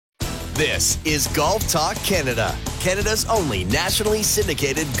This is Golf Talk Canada, Canada's only nationally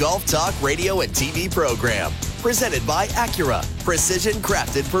syndicated golf talk radio and TV program. Presented by Acura, precision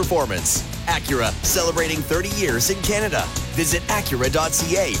crafted performance. Acura, celebrating 30 years in Canada. Visit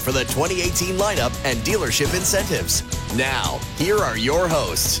Acura.ca for the 2018 lineup and dealership incentives. Now, here are your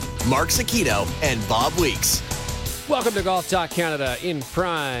hosts, Mark Zecchino and Bob Weeks. Welcome to Golf Talk Canada in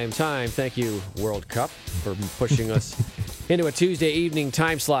prime time. Thank you, World Cup, for pushing us into a Tuesday evening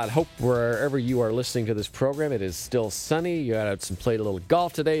time slot. Hope wherever you are listening to this program, it is still sunny. You got out played a little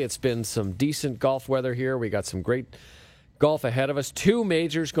golf today. It's been some decent golf weather here. We got some great golf ahead of us. 2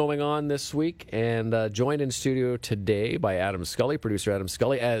 majors going on this week, and joined in studio today by Adam Scully, producer Adam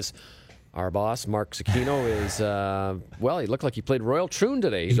Scully, as our boss, Mark Zecchino, is, he looked like he played Royal Troon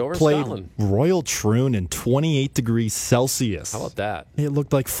today. He's over in Scotland. Played Royal Troon in 28 degrees Celsius. How about that? It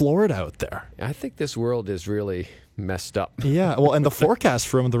looked like Florida out there. I think this world is really messed up. Yeah, well, and the forecast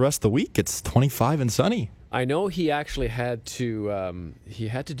for him the rest of the week, it's 25 and sunny. I know he actually had to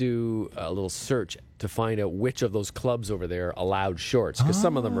do a little search to find out which of those clubs over there allowed shorts, because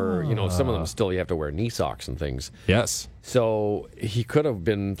some of them are, some of them still you have to wear knee socks and things. Yes. So he could have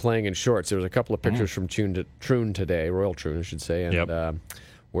been playing in shorts. There was a couple of pictures from Troon today, Royal Troon, I should say, and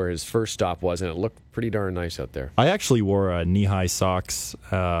where his first stop was, and it looked pretty darn nice out there. I actually wore knee-high socks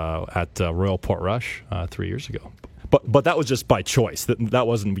at Royal Portrush 3 years ago. But that was just by choice. That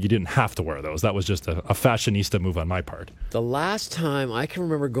wasn't, you didn't have to wear those. That was just a fashionista move on my part. The last time I can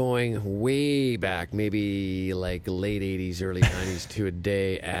remember going way back, maybe like late 80s, early 90s, to a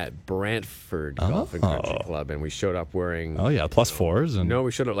day at Brantford Golf and Country Club, and we showed up wearing... Oh, yeah, plus fours. And... No,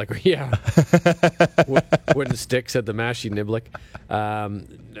 we showed up wooden sticks at the Mashy Niblick.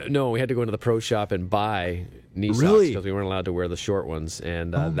 No, we had to go into the pro shop and buy knee socks because we weren't allowed to wear the short ones.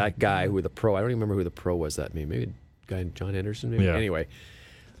 And that guy who the pro, I don't even remember who the pro was that maybe guy John Henderson, maybe. Yeah. Anyway,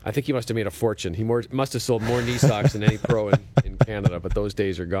 I think he must have made a fortune. He must have sold more knee socks than any pro in Canada, but those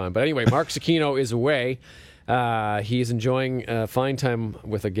days are gone. But anyway, Mark Zecchino is away. He's enjoying fine time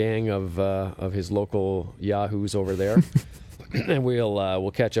with a gang of his local yahoos over there. And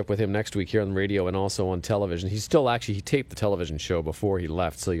we'll catch up with him next week here on the radio and also on television. He taped the television show before he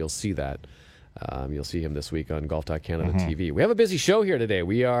left, so you'll see that. You'll see him this week on Golf Talk Canada TV. We have a busy show here today.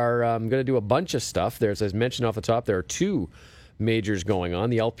 We are going to do a bunch of stuff. As mentioned off the top, there are 2 majors going on,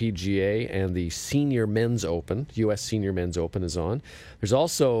 the LPGA and the Senior Men's Open. U.S. Senior Men's Open is on. There's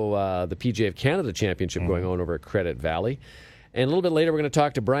also the PGA of Canada Championship going on over at Credit Valley. And a little bit later, we're going to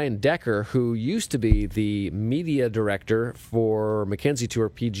talk to Brian Decker, who used to be the media director for Mackenzie Tour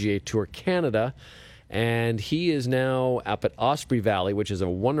PGA Tour Canada. And he is now up at Osprey Valley, which is a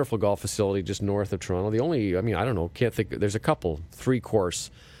wonderful golf facility just north of Toronto. There's a couple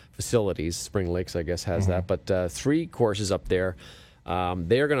 3-course facilities. Spring Lakes, I guess, has that. But 3 courses up there.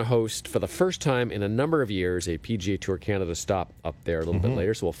 They are going to host, for the first time in a number of years, a PGA Tour Canada stop up there a little bit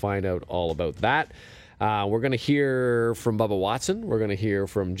later. So we'll find out all about that. We're going to hear from Bubba Watson. We're going to hear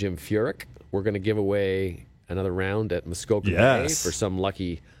from Jim Furyk. We're going to give away another round at Muskoka Bay for some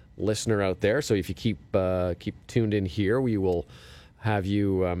lucky listener out there. So if you keep tuned in here, we will give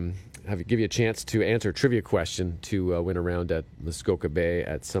you a chance to answer a trivia question to win a round at Muskoka Bay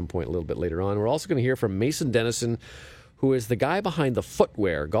at some point a little bit later on. We're also going to hear from Mason Dennison, who is the guy behind the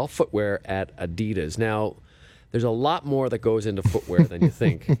golf footwear at Adidas. Now, there's a lot more that goes into footwear than you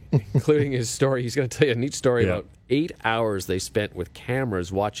think, including his story. He's going to tell you a neat story about 8 hours they spent with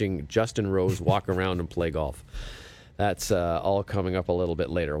cameras watching Justin Rose walk around and play golf. That's all coming up a little bit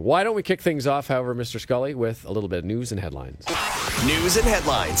later. Why don't we kick things off, however, Mr. Scully, with a little bit of news and headlines. News and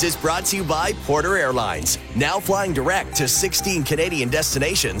headlines is brought to you by Porter Airlines. Now flying direct to 16 Canadian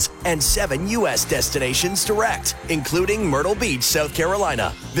destinations and 7 U.S. destinations direct, including Myrtle Beach, South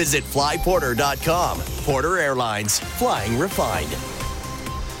Carolina. Visit flyporter.com. Porter Airlines, flying refined.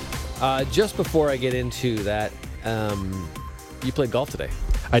 Just before I get into that, you played golf today.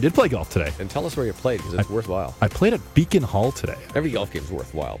 I did play golf today. And tell us where you played, because it's worthwhile. I played at Beacon Hall today. Every golf game is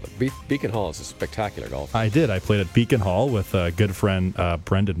worthwhile, but Beacon Hall is a spectacular golf. I did. I played at Beacon Hall with a good friend,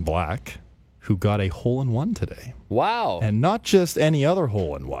 Brendan Black, who got a hole-in-one today. Wow. And not just any other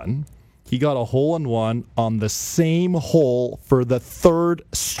hole-in-one. He got a hole-in-one on the same hole for the 3rd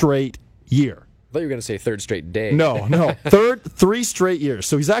straight year. I thought you were going to say 3rd straight day. No. 3 straight years.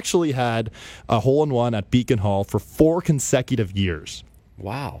 So he's actually had a hole-in-one at Beacon Hall for 4 consecutive years.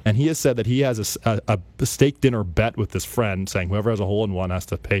 Wow. And he has said that he has a steak dinner bet with this friend, saying whoever has a hole-in-one has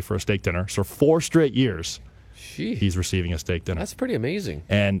to pay for a steak dinner. So 4 straight years, he's receiving a steak dinner. That's pretty amazing.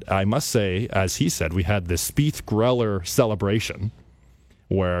 And I must say, as he said, we had this Spieth Greller celebration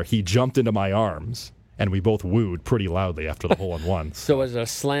where he jumped into my arms and we both wooed pretty loudly after the hole-in-one. So was it a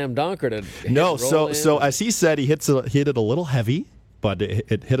slam dunk or did it No, roll in? so as he said, he hit it a little heavy, but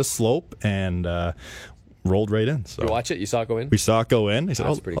it hit a slope and rolled right in. So you watch it? You saw it go in? we saw it go in. He said,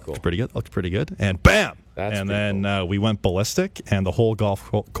 That's "Oh, pretty cool. looks pretty good," and bam! That's and pretty then we went ballistic, and the whole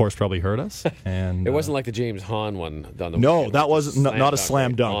golf course probably heard us. And It wasn't like the James Hahn one done the no, weekend, that which was is not a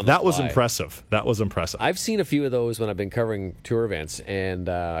slam right dunk. on the That was fly. impressive. That was impressive. I've seen a few of those when I've been covering tour events, and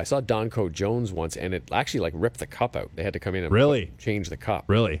I saw Donco Jones once, and it actually like ripped the cup out. They had to come in and Really? change the cup.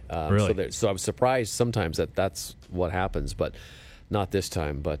 Really? Really? So I was surprised sometimes that's what happens, but not this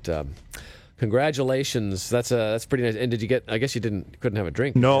time. But congratulations, that's pretty nice. And did you get? I guess you couldn't have a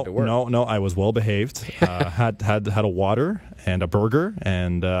drink. You had to work. No. I was well behaved. Had a water and a burger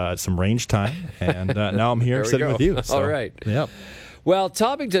and some range time, and now I'm here There we sitting go. with you. So, All right. Yep. Well,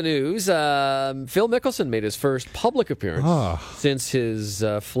 topic to news. Phil Mickelson made his first public appearance since his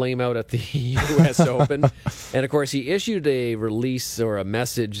flame out at the U.S. Open. And, of course, he issued a release or a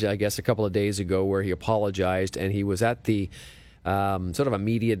message, I guess, a couple of days ago where he apologized. And he was at the sort of a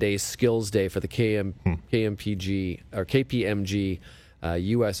media day, skills day for the KPMG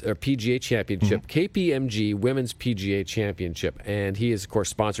U.S. or PGA Championship, KPMG Women's PGA Championship. And he is, of course,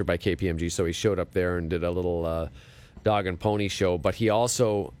 sponsored by KPMG. So he showed up there and did a little dog and pony show, but he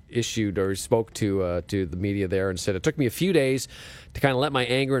also issued or spoke to the media there and said, it took me a few days to kind of let my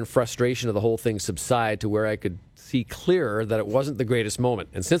anger and frustration of the whole thing subside to where I could see clearer that it wasn't the greatest moment.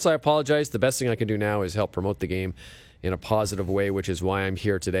 And since I apologized, the best thing I can do now is help promote the game in a positive way, which is why I'm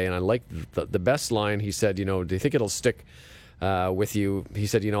here today. And I like the best line. He said, do you think it'll stick with you? He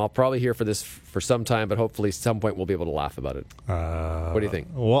said, I'll probably hear for this for some time, but hopefully at some point we'll be able to laugh about it. What do you think?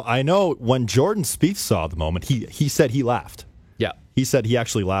 Well, I know when Jordan Spieth saw the moment, he said he laughed. Yeah. He said he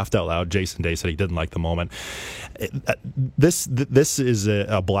actually laughed out loud. Jason Day said he didn't like the moment. This is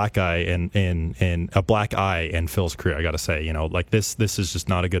a black eye in a black eye in Phil's career. I got to say, this is just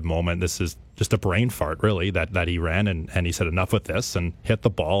not a good moment. This is just a brain fart, really, that he ran and he said enough with this and hit the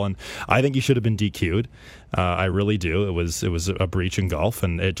ball. And I think he should have been DQ'd. I really do. It was a breach in golf,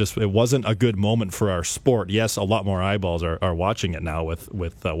 and it wasn't a good moment for our sport. Yes, a lot more eyeballs are watching it now with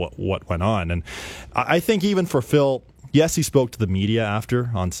what went on, and I think even for Phil. Yes, he spoke to the media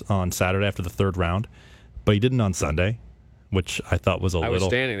on Saturday after the third round, but he didn't on Sunday, which I thought was I was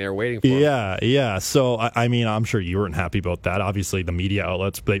standing there waiting for him. Yeah. So, I mean, I'm sure you weren't happy about that. Obviously, the media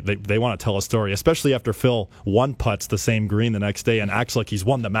outlets, they want to tell a story, especially after Phil one-putts the same green the next day and acts like he's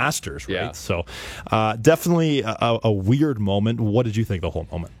won the Masters, right? Yeah. So, definitely a weird moment. What did you think of the whole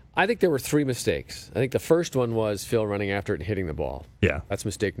moment? I think there were three mistakes. I think the first one was Phil running after it and hitting the ball. Yeah. That's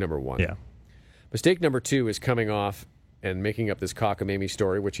mistake number one. Yeah. Mistake number two is coming off and making up this cockamamie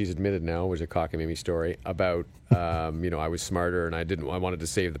story, which he's admitted now was a cockamamie story about, I was smarter and I wanted to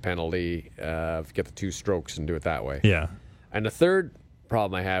save the penalty, get the two strokes and do it that way. Yeah. And the third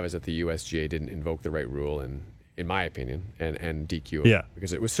problem I have is that the USGA didn't invoke the right rule, in my opinion, and DQ him. Yeah.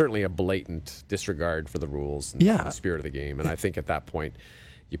 Because it was certainly a blatant disregard for the rules and the spirit of the game. And I think at that point,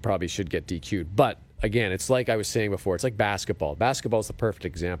 you probably should get DQ'd. But again, it's like I was saying before, it's like basketball. Basketball is the perfect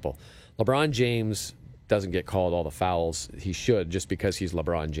example. LeBron James doesn't get called all the fouls he should just because he's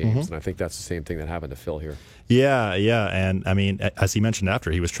LeBron James. And I think that's the same thing that happened to Phil here. Yeah. And I mean, as he mentioned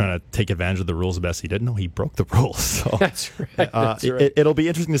after, he was trying to take advantage of the rules the best he did. No, he broke the rules. So That's right. That's right. It'll be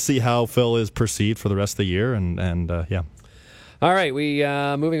interesting to see how Phil is perceived for the rest of the year. And yeah. All right, we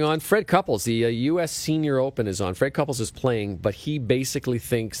moving on. Fred Couples, the U.S. Senior Open is on. Fred Couples is playing, but he basically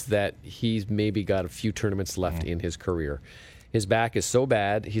thinks that he's maybe got a few tournaments left in his career. His back is so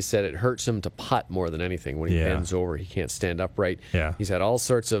bad, he said it hurts him to putt more than anything. When he bends over, he can't stand upright. Yeah. He's had all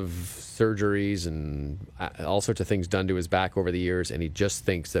sorts of surgeries and all sorts of things done to his back over the years, and he just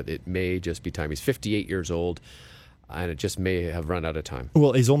thinks that it may just be time. He's 58 years old, and it just may have run out of time.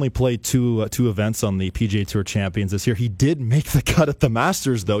 Well, he's only played two events on the PGA Tour Champions this year. He did make the cut at the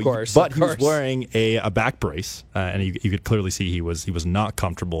Masters, though. Of course, but he was wearing a back brace, and you could clearly see he was not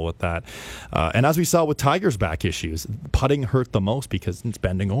comfortable with that. And as we saw with Tiger's back issues, putting hurt the most because it's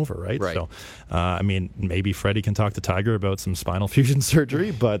bending over, right? Right. So, I mean, maybe Freddie can talk to Tiger about some spinal fusion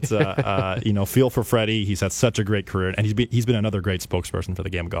surgery, but feel for Freddie. He's had such a great career, and he's been another great spokesperson for the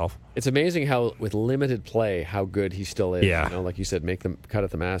game of golf. It's amazing how, with limited play, how good he still is. Yeah. Like you said, make them cut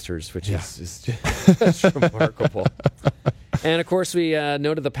at the Masters, which is just remarkable. And, of course, we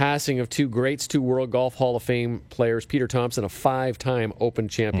noted the passing of two greats, two World Golf Hall of Fame players, Peter Thompson, a 5-time Open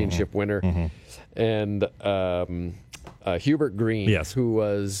Championship winner, and Hubert Green, who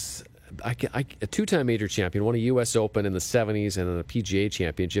was a 2-time major champion, won a U.S. Open in the 70s and a PGA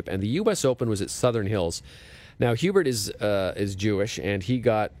championship. And the U.S. Open was at Southern Hills. Now Hubert is Jewish, and he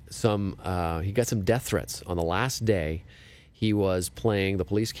got some death threats on the last day. He was playing. The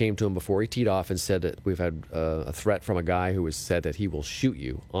police came to him before he teed off and said that we've had a threat from a guy who has said that he will shoot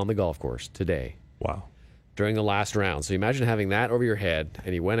you on the golf course today. Wow. During the last round. So imagine having that over your head,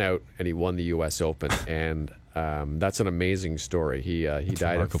 and he went out and he won the U.S. Open, and that's an amazing story. He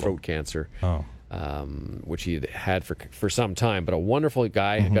died of throat cancer, which he had for some time. But a wonderful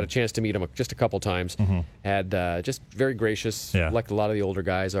guy. Got a chance to meet him just a couple times. Had just very gracious, like a lot of the older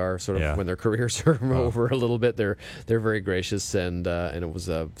guys are. Sort of when their careers are over a little bit, they're very gracious, and it was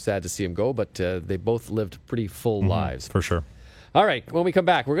sad to see him go. But they both lived pretty full lives, for sure. All right, when we come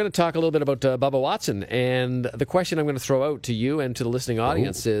back, we're going to talk a little bit about Bubba Watson. And the question I'm going to throw out to you and to the listening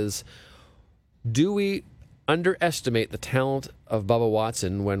audience is, do we underestimate the talent of Bubba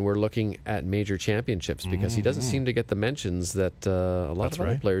Watson when we're looking at major championships? Because he doesn't seem to get the mentions that a lot of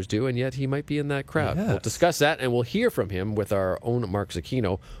other players do, and yet he might be in that crowd. Yes. We'll discuss that, and we'll hear from him with our own Mark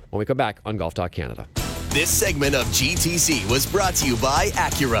Zecchino when we come back on Golf Talk Canada. This segment of GTC was brought to you by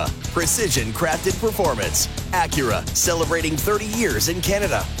Acura. Precision crafted performance. Acura, celebrating 30 years in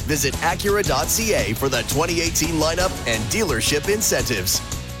Canada. Visit Acura.ca for the 2018 lineup and dealership incentives.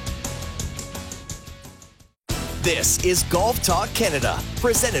 This is Golf Talk Canada,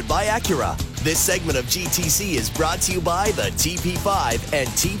 presented by Acura. This segment of GTC is brought to you by the TP5 and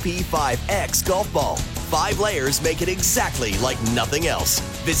TP5X golf ball. 5 layers make it exactly like nothing else.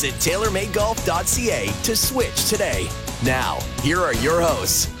 Visit TaylorMadeGolf.ca to switch today. Now, here are your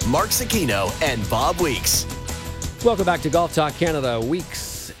hosts, Mark Zecchino and Bob Weeks. Welcome back to Golf Talk Canada.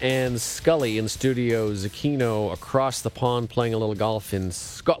 Weeks and Scully in studio. Zecchino across the pond playing a little golf in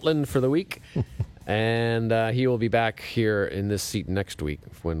Scotland for the week. And he will be back here in this seat next week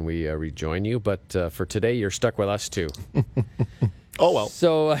when we rejoin you. But for today, you're stuck with us too. Oh, well.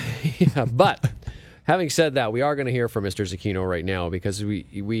 So, but having said that, we are going to hear from Mr. Zecchino right now because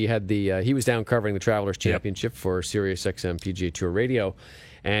we had he was down covering the Travelers Championship for SiriusXM PGA Tour Radio.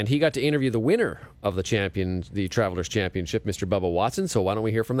 And he got to interview the winner of the Travelers Championship, Mr. Bubba Watson. So why don't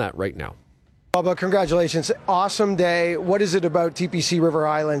we hear from that right now? Bubba, congratulations. Awesome day. What is it about TPC River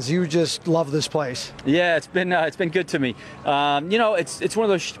Islands? You just love this place. Yeah, it's been good to me. It's one of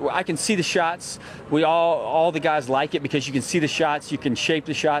those, I can see the shots. We all the guys like it because you can see the shots, you can shape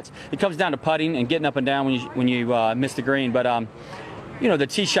the shots. It comes down to putting and getting up and down when you miss the green. But the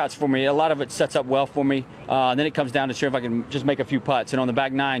tee shots for me, a lot of it sets up well for me. Then it comes down to sure if I can just make a few putts. And on the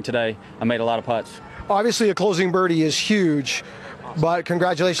back 9 today, I made a lot of putts. Obviously, a closing birdie is huge. But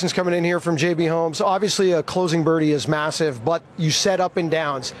congratulations coming in here from JB Holmes. Obviously, a closing birdie is massive, but you set up and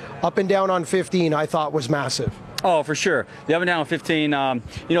downs. Up and down on 15, I thought was massive. Oh, for sure. The up and down on 15,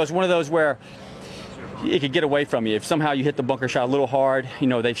 it's one of those where it could get away from you. If somehow you hit the bunker shot a little hard,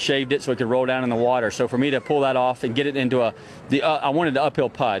 they've shaved it so it could roll down in the water. So for me to pull that off and get it into I wanted the uphill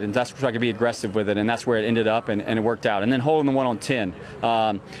putt, and that's where I could be aggressive with it, and that's where it ended up, and it worked out. And then holding the one on 10.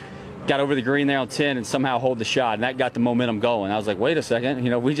 Got over the green there on 10 and somehow hold the shot, and that got the momentum going. I was like, wait a second,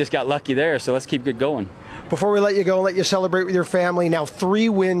 we just got lucky there, so let's keep it going. Before we let you go, let you celebrate with your family. Now 3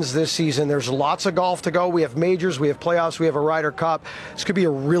 wins this season. There's lots of golf to go. We have majors, we have playoffs, we have a Ryder Cup. This could be a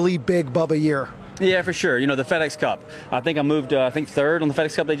really big Bubba year. Yeah, for sure. The FedEx Cup. I think I moved, 3rd on the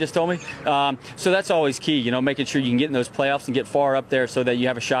FedEx Cup, they just told me. So that's always key, making sure you can get in those playoffs and get far up there so that you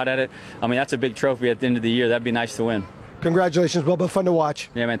have a shot at it. I mean, that's a big trophy at the end of the year. That'd be nice to win. Congratulations, Bubba. Fun to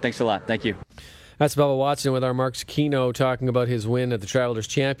watch. Yeah, man. Thanks a lot. Thank you. That's Bubba Watson with our Mark Zecchino talking about his win at the Travelers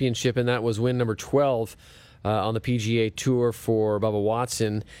Championship, and that was win number 12 on the PGA Tour for Bubba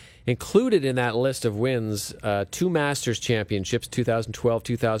Watson. Included in that list of wins, 2 Masters Championships, 2012,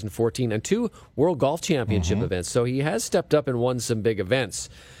 2014, and 2 World Golf Championship events. So he has stepped up and won some big events.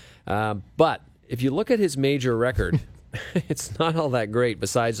 But if you look at his major record, it's not all that great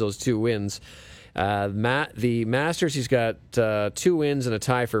besides those 2 wins. The Masters, he's got 2 wins and a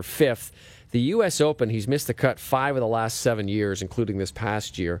tie for 5th. The U.S. Open, he's missed the cut 5 of the last 7 years, including this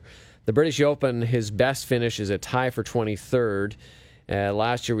past year. The British Open, his best finish is a tie for 23rd.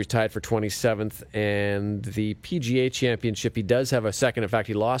 Last year, he was tied for 27th. And the PGA Championship, he does have a second. In fact,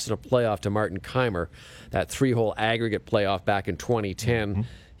 he lost in a playoff to Martin Kaymer, that 3-hole aggregate playoff back in 2010.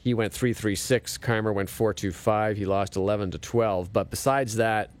 He went 3-3-6. Kaymer went 4-2-5. He lost 11-12. But besides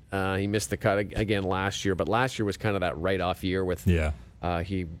that, he missed the cut again last year. But last year was kind of that write-off year with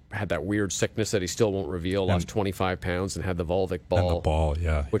he had that weird sickness that he still won't reveal, lost 25 pounds and had the Volvic ball. And the ball,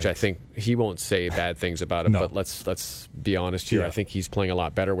 which I think he won't say bad things about it. No. But let's be honest here. I think he's playing a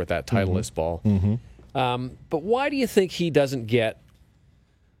lot better with that Titleist ball. But why do you think he doesn't get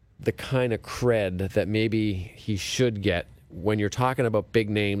the kind of cred that maybe he should get when you're talking about big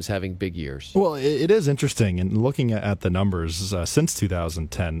names having big years. Well, it is interesting. And looking at the numbers, since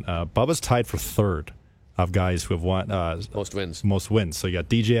 2010, Bubba's tied for third of guys who have won most wins. So you got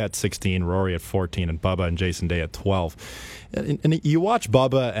DJ at 16, Rory at 14, and Bubba and Jason Day at 12. And you watch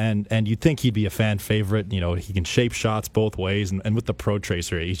Bubba, and you'd think he'd be a fan favorite. He can shape shots both ways, and with the Pro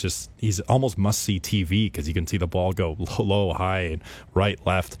Tracer, he's almost must-see TV because you can see the ball go low, high, and right,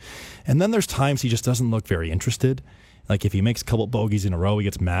 left. And then there's times he just doesn't look very interested. Like if he makes a couple bogeys in a row, he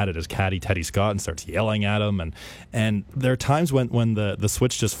gets mad at his caddy, Teddy Scott, and starts yelling at him. And there are times when the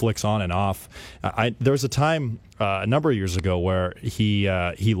switch just flicks on and off. There was a time a number of years ago where he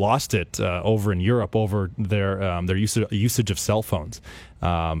lost it over in Europe over their usage of cell phones.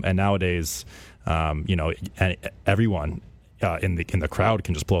 And nowadays, everyone in the crowd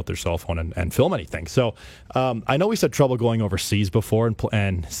can just pull out their cell phone and film anything. So I know he's had trouble going overseas before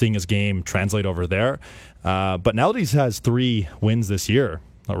and seeing his game translate over there. But now that he has 3 wins this year,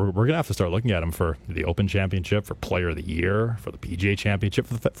 we're going to have to start looking at him for the Open Championship, for Player of the Year, for the PGA Championship,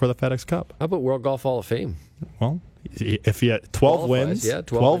 for the FedEx Cup. How about World Golf Hall of Fame? Well, if he had 12 wins,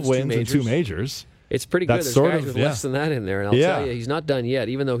 12 wins and 2 majors. It's pretty good. There's guys with less than that in there. And I'll tell you, he's not done yet,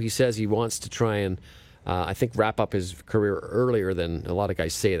 even though he says he wants to try and I think wrap up his career earlier than a lot of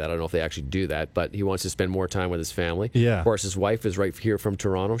guys say that. I don't know if they actually do that, but he wants to spend more time with his family. Yeah. Of course, his wife is right here from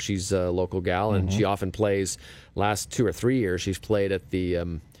Toronto. She's a local gal, and she often plays. Last 2 or 3 years, she's played at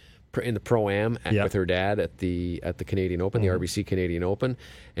the in the Pro-Am with her dad at the Canadian Open, the RBC Canadian Open,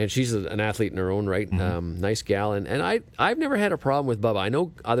 and she's an athlete in her own right. Nice gal, and I've never had a problem with Bubba. I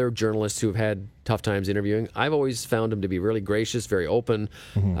know other journalists who have had tough times interviewing. I've always found him to be really gracious, very open,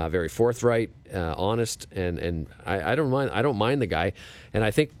 very forthright, honest, and I don't mind. I don't mind the guy, and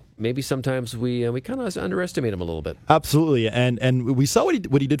I think maybe sometimes we kind of underestimate him a little bit. Absolutely, and we saw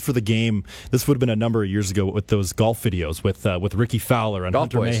what he did for the game. This would have been a number of years ago with those golf videos with Ricky Fowler and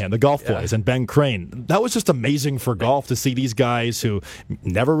Hunter Mahan, the Golf Boys, and Ben Crane. That was just amazing for golf to see these guys who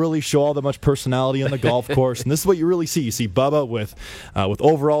never really show all that much personality on the golf course. And this is what you really see. You see Bubba with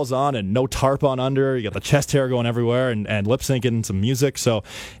overalls on and no tarp on under. You got the chest hair going everywhere and lip syncing some music. So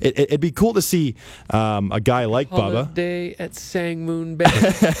it'd be cool to see a guy like Bubba. Holiday at Sangmoon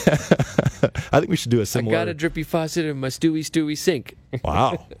Bay. I think we should do a similar. I got a drippy faucet in my Stewie sink.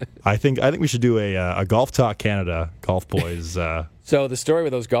 Wow, I think we should do a Golf Talk Canada Golf Boys. So the story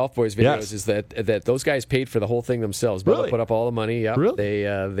with those Golf Boys videos is that those guys paid for the whole thing themselves. Really? Put up all the money. Yep. Really?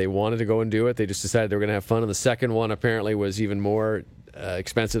 They wanted to go and do it. They just decided they were going to have fun. And the second one apparently was even more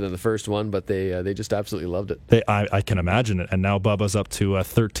expensive than the first one, but they just absolutely loved it. I can imagine it. And now Bubba's up to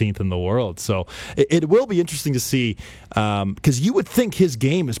 13th in the world. So it will be interesting to see, because you would think his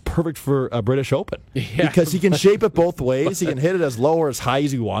game is perfect for a British Open, because he can shape it both ways. He can hit it as low or as high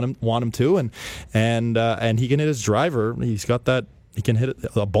as you want him to, and he can hit his driver. He's got that. He can hit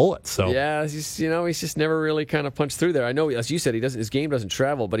a bullet. So yeah, he's just never really kind of punched through there. I know, as you said, his game doesn't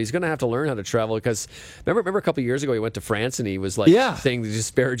travel, but he's going to have to learn how to travel, because remember a couple of years ago he went to France and he was saying the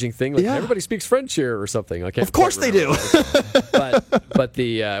disparaging thing, like everybody speaks French here or something. Of course they do. but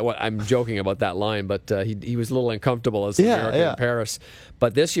I'm joking about that line, but he was a little uncomfortable as an American in Paris.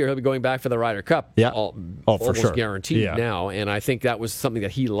 But this year he'll be going back for the Ryder Cup. Yeah, for sure, guaranteed now. And I think that was something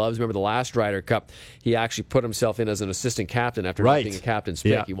that he loves. Remember the last Ryder Cup, he actually put himself in as an assistant captain after not being a captain's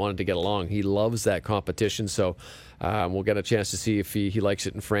pick. He wanted to get along. He loves that competition. So we'll get a chance to see if he likes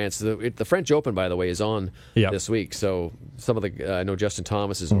it in France. The French Open, by the way, is on this week. So some of the I know Justin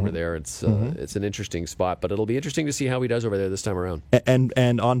Thomas is over there. It's an interesting spot, but it'll be interesting to see how he does over there this time around.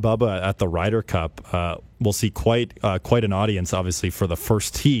 And on Bubba at the Ryder Cup, we'll see quite an audience, obviously, for the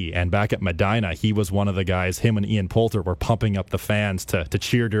first tee. And back at Medina, he was one of the guys. Him and Ian Poulter were pumping up the fans to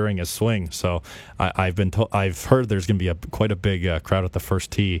cheer during his swing. So I've heard there's going to be quite a big crowd at the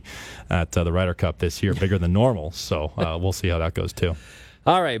first tee at the Ryder Cup this year, bigger than normal. So we'll see how that goes too.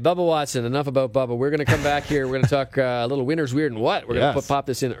 All right, Bubba Watson, enough about Bubba. We're going to come back here. We're going to talk a little Winners Weird and What. We're going to pop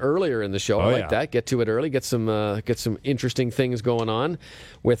this in earlier in the show. I like that. Get to it early. Get some interesting things going on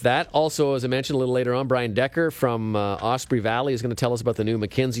with that. Also, as I mentioned a little later on, Brian Decker from Osprey Valley is going to tell us about the new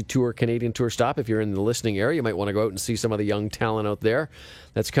Mackenzie Tour Canadian Tour stop. If you're in the listening area, you might want to go out and see some of the young talent out there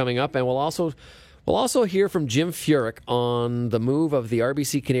that's coming up. And we'll also hear from Jim Furyk on the move of the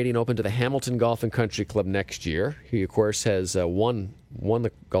RBC Canadian Open to the Hamilton Golf and Country Club next year. He, of course, has won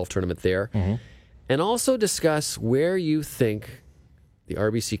the golf tournament there. And also discuss where you think the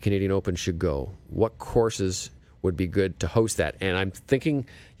RBC Canadian Open should go. What courses would be good to host that? And I'm thinking,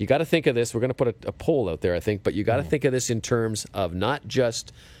 you got to think of this. We're going to put a poll out there, I think, but you got to think of this in terms of not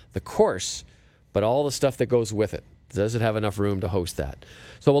just the course, but all the stuff that goes with it. Does it have enough room to host that?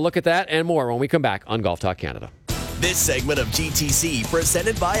 So we'll look at that and more when we come back on Golf Talk Canada. This segment of GTC,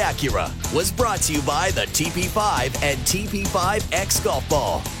 presented by Acura, was brought to you by the TP5 and TP5X Golf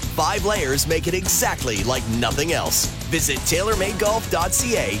Ball. 5 layers make it exactly like nothing else. Visit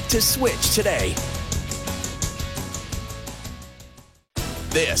TaylorMadeGolf.ca to switch today.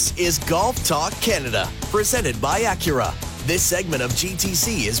 This is Golf Talk Canada, presented by Acura. This segment of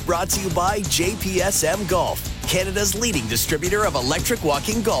GTC is brought to you by JPSM Golf, Canada's leading distributor of electric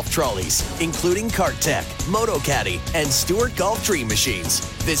walking golf trolleys, including CartTech, MotoCaddy, and Stewart Golf Dream Machines.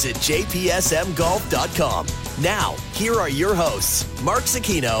 Visit jpsmgolf.com. Now, here are your hosts, Mark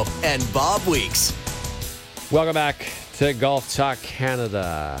Zecchino and Bob Weeks. Welcome back to Golf Talk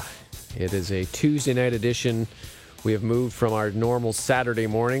Canada. It is a Tuesday night edition. We have moved from our normal Saturday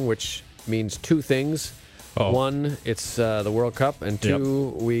morning, which means 2 things. One, it's the World Cup, and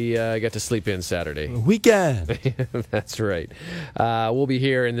 2, we get to sleep in Saturday. Weekend. That's right. We'll be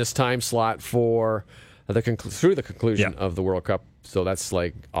here in this time slot for through the conclusion of the World Cup. So that's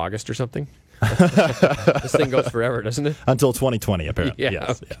like August or something. This thing goes forever, doesn't it? Until 2020, apparently. Yeah.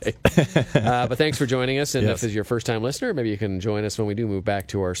 Yes. Okay. But thanks for joining us. And if this is your first time listener, maybe you can join us when we do move back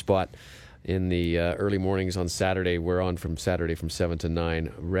to our spot in the early mornings on Saturday. We're on from Saturday from 7 to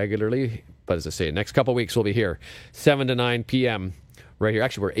 9 regularly. But as I say, next couple of weeks we'll be here 7 to 9 p.m. right here.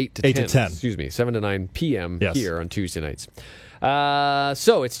 Actually, we're 8 to 10. Excuse me, 7 to 9 p.m. here on Tuesday nights.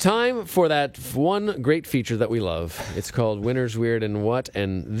 So it's time for that one great feature that we love. It's called Winner's Weird and What.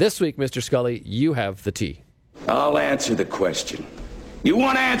 And this week, Mr. Scully, you have the tea. I'll answer the question. You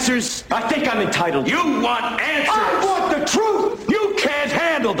want answers? I think I'm entitled. You want answers? I want the truth! You can't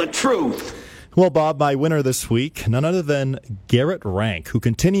handle the truth! Well, Bob, my winner this week, none other than Garrett Rank, who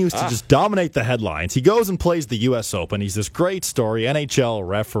continues to just dominate the headlines. He goes and plays the U.S. Open. He's this great story, NHL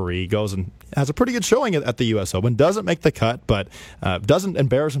referee, goes and has a pretty good showing at the U.S. Open, doesn't make the cut, but doesn't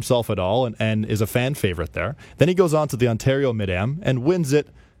embarrass himself at all and is a fan favorite there. Then he goes on to the Ontario Mid-Am and wins it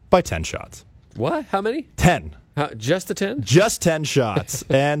by 10 shots. What? How many? 10. Just the 10? Just 10 shots.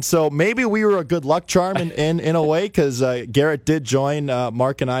 And so maybe we were a good luck charm in a way, because Garrett did join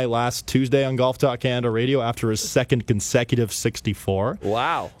Mark and I last Tuesday on Golf Talk Canada Radio after his second consecutive 64.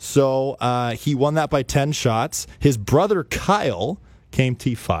 Wow. So he won that by 10 shots. His brother Kyle came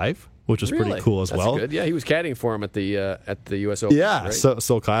T5, which was pretty cool as well. That's good. Yeah, he was caddying for him at the U.S. Open. Yeah, right?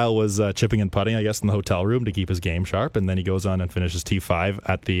 so Kyle was chipping and putting, I guess, in the hotel room to keep his game sharp, and then he goes on and finishes T5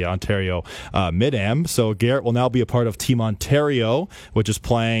 at the Ontario Mid-Am. So Garrett will now be a part of Team Ontario, which is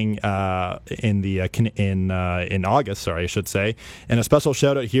playing in August, I should say. And a special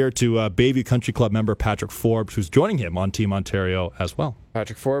shout out here to Bayview Country Club member Patrick Forbes, who's joining him on Team Ontario as well.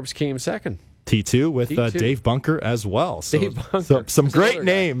 Patrick Forbes came second. T2 with Dave Bunker as well. So, Dave Bunker. Some great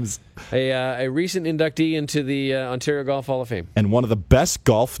names. A recent inductee into the Ontario Golf Hall of Fame. And one of the best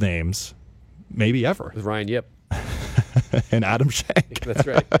golf names maybe ever. With Ryan Yip. And Adam Schenk. That's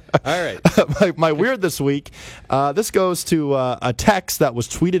right. All right. my weird this week, this goes to a text that was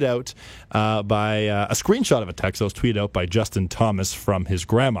tweeted out by a screenshot of a text that was tweeted out by Justin Thomas from his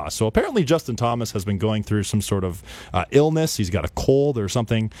grandma. So apparently Justin Thomas has been going through some sort of illness. He's got a cold or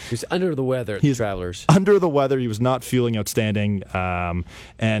something. He's under the weather at the Travelers. Under the weather. He was not feeling outstanding.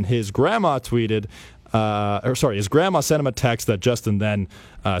 And his grandma tweeted... his grandma sent him a text that Justin then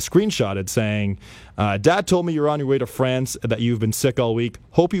screenshotted saying, Dad told me you're on your way to France, that you've been sick all week.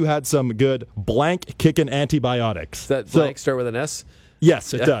 Hope you had some good blank kicking antibiotics. Does that blank start with an S?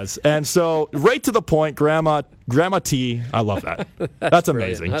 Yes, it does. And so, right to the point, Grandma T, I love that. That's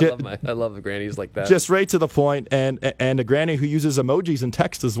amazing. I love the grannies like that. Just right to the point, and a granny who uses emojis in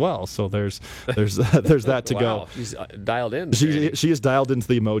text as well. So there's that to go. She's dialed in. She is dialed into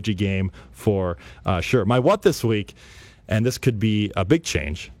the emoji game for sure. My what this week, and this could be a big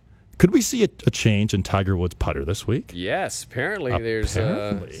change. Could we see a change in Tiger Woods' putter this week? Yes, apparently. There's.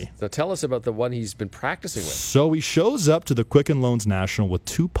 So tell us about the one he's been practicing with. So he shows up to the Quicken Loans National with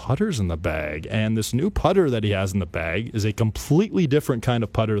 2 putters in the bag, and this new putter that he has in the bag is a completely different kind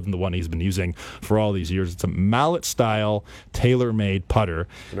of putter than the one he's been using for all these years. It's a mallet-style, tailor-made putter.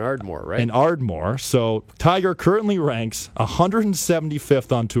 An Ardmore, right? An Ardmore. So Tiger currently ranks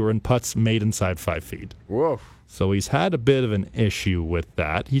 175th on tour in putts made inside 5 feet. Whoa. So he's had a bit of an issue with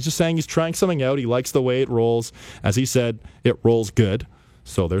that. He's just saying he's trying something out. He likes the way it rolls. As he said, it rolls good.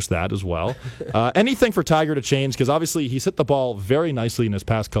 So there's that as well. Anything for Tiger to change, because obviously he's hit the ball very nicely in his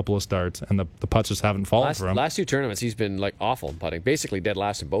past couple of starts, and the putts just haven't fallen for him. Last 2 tournaments, he's been like awful in putting, basically dead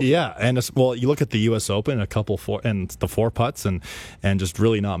last in both. Yeah, and you look at the U.S. Open, the 4 putts, and just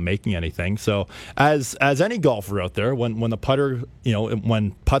really not making anything. So as any golfer out there, when the putter,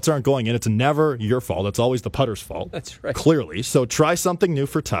 when putts aren't going in, it's never your fault. It's always the putter's fault. That's right. Clearly. So try something new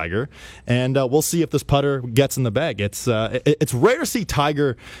for Tiger, and we'll see if this putter gets in the bag. It's rare to see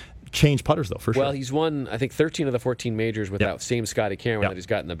Tiger change putters, though, for sure. Well, he's won, I think, 13 of the 14 majors with that same Scotty Cameron that he's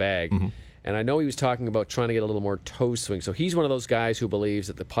got in the bag. Mm-hmm. And I know he was talking about trying to get a little more toe swing. So he's one of those guys who believes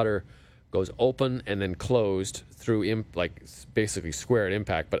that the putter goes open and then closed through, basically square at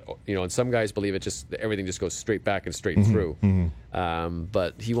impact. But, and some guys believe everything just goes straight back and straight through. Mm-hmm.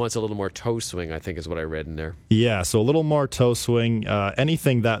 But he wants a little more toe swing, I think, is what I read in there. Yeah, so a little more toe swing,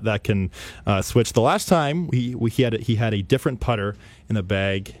 anything that can switch. The last time he had a different putter in the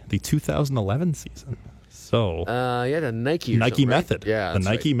bag, the 2011 season. So he had a Nike Method. Right? Yeah, the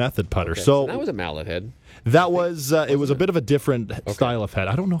Nike Method putter. Okay. So that was a mallet head. That was it was a bit of a different style of head.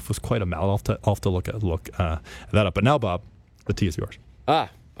 I don't know if it was quite a mallet. I'll have to look that up. But now, Bob, the tee is yours. All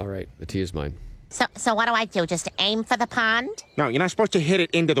right. The tee is mine. So what do I do? Just aim for the pond? No, you're not supposed to hit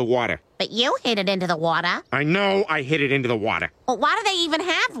it into the water. But you hit it into the water. I know I hit it into the water. Well, why do they even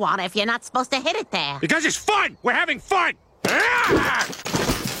have water if you're not supposed to hit it there? Because it's fun! We're having fun! Ah!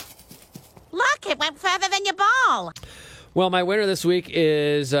 Look, it went further than your ball. Well, my winner this week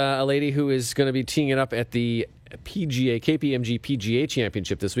is a lady who is going to be teeing it up at the KPMG PGA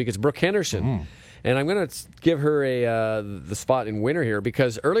Championship this week. It's Brooke Henderson. And I'm going to give her the spot in winner here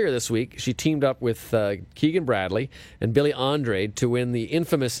because earlier this week she teamed up with Keegan Bradley and Billy Andrade to win the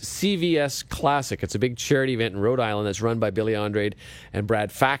infamous CVS Classic. It's a big charity event in Rhode Island that's run by Billy Andrade and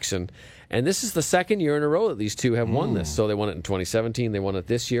Brad Faxon. And this is the second year in a row that these two have won this. So they won it in 2017. They won it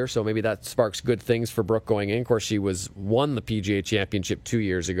this year. So maybe that sparks good things for Brooke going in. Of course, she won the PGA Championship 2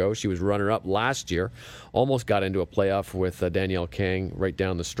 years ago. She was runner-up last year. Almost got into a playoff with Danielle Kang right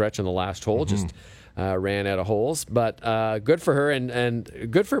down the stretch on the last hole. Just ran out of holes. But good for her and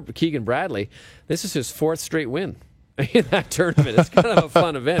good for Keegan Bradley. This is his 4th straight win in that tournament. It's kind of a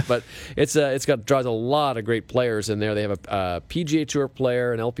fun event, but draws a lot of great players in there. They have a PGA Tour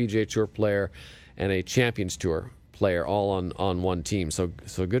player, an LPGA Tour player, and a Champions Tour player all on one team. So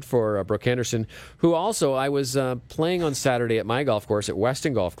good for Brooke Henderson, who also I was playing on Saturday at my golf course at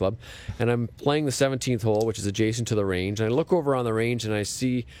Weston Golf Club, and I'm playing the 17th hole, which is adjacent to the range, and I look over on the range and I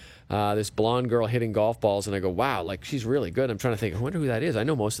see this blonde girl hitting golf balls, and I go, wow, she's really good. I'm trying to think, I wonder who that is. I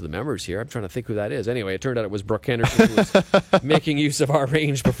know most of the members here. I'm trying to think who that is. Anyway, it turned out it was Brooke Henderson who was making use of our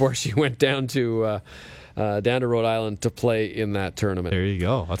range before she went down to Rhode Island to play in that tournament. There you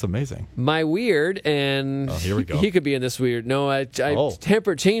go. That's amazing. My weird, and here we go. He could be in this weird. No, I changed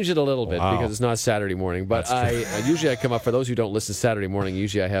it a little bit because it's not Saturday morning. But usually I come up, for those who don't listen Saturday morning,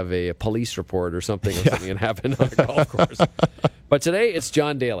 usually I have a police report or something that happened on a golf course. But today it's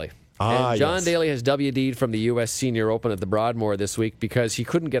John Daly. And John Daly has WD'd from the U.S. Senior Open at the Broadmoor this week because he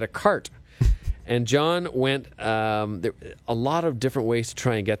couldn't get a cart. And John went a lot of different ways to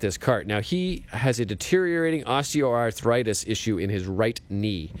try and get this cart. Now, he has a deteriorating osteoarthritis issue in his right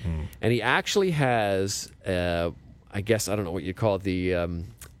knee. And he actually has, I don't know what you'd call it, the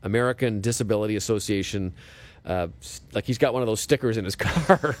American Disability Association. He's got one of those stickers in his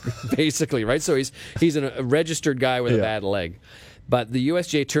car, basically, right? So he's a registered guy with a bad leg. But the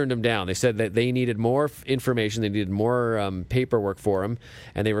USGA turned him down. They said that they needed more information. They needed more paperwork for him,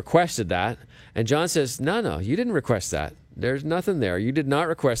 and they requested that. And John says, no, you didn't request that. There's nothing there. You did not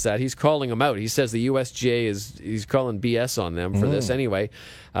request that. He's calling him out. He says the USGA he's calling BS on them for this anyway.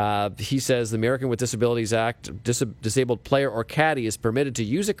 He says the American with Disabilities Act, disabled player or caddy is permitted to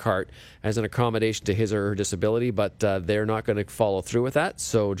use a cart as an accommodation to his or her disability, but they're not going to follow through with that.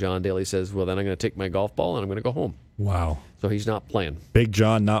 So John Daly says, well, then I'm going to take my golf ball and I'm going to go home. Wow. So he's not playing. Big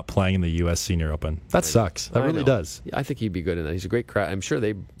John not playing in the U.S. Senior Open. That sucks. That really does. I think he'd be good in that. He's a great crowd. I'm sure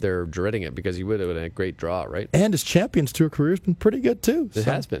they're dreading it because he would have been a great draw, right? And his Champions Tour career has been pretty good, too. It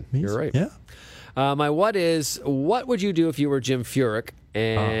has been. You're right. Yeah. My what would you do if you were Jim Furyk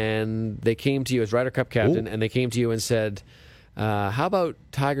and they came to you as Ryder Cup captain and they came to you and said, how about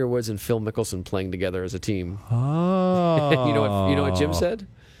Tiger Woods and Phil Mickelson playing together as a team? Oh. You know what Jim said?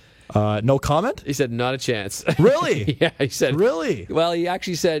 No comment? He said, not a chance. Really? Yeah, he said. Really? Well, he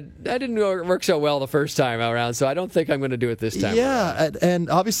actually said, that didn't work so well the first time around, so I don't think I'm going to do it this time. Yeah, and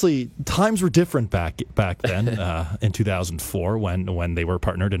obviously times were different back then in 2004 when they were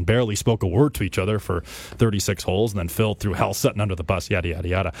partnered and barely spoke a word to each other for 36 holes, and then Phil threw hell sitting under the bus, yada, yada,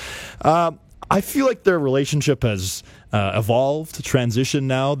 yada. I feel like their relationship has evolved, transitioned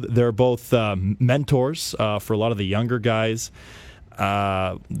now. They're both mentors for a lot of the younger guys.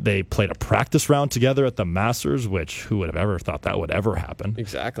 They played a practice round together at the Masters, which who would have ever thought that would ever happen?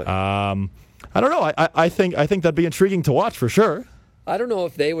 Exactly. I don't know. I think that'd be intriguing to watch for sure. I don't know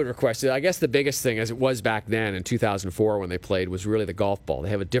if they would request it. I guess the biggest thing, as it was back then in 2004 when they played, was really the golf ball. They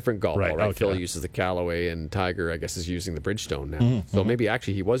have a different golf ball, right? Okay. Phil uses the Callaway, and Tiger, I guess, is using the Bridgestone now. So maybe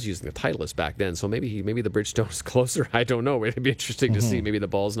actually he was using the Titleist back then. So maybe the Bridgestone is closer. I don't know. It'd be interesting to see. Maybe the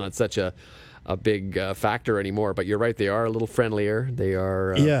ball's not such a big factor anymore, but you're right, they are a little friendlier. They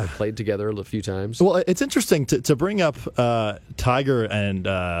are they played together a few times. Well, it's interesting to bring up Tiger and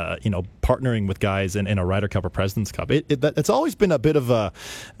partnering with guys in a Ryder Cup or President's Cup. It's always been a bit of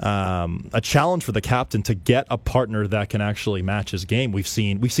a challenge for the captain to get a partner that can actually match his game. We've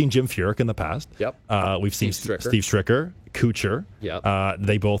seen Jim Furyk in the past. Yep. We've seen Steve Stricker. Kuchar. Yep.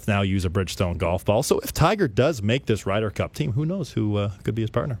 They both now use a Bridgestone golf ball. So if Tiger does make this Ryder Cup team, who knows who could be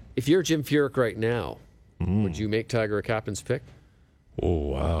his partner? If you're Jim Furyk right now, would you make Tiger a captain's pick?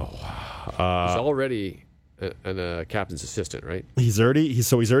 Oh, wow. He's already a captain's assistant, right? He's already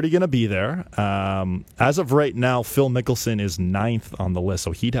going to be there. As of right now, Phil Mickelson is 9th on the list,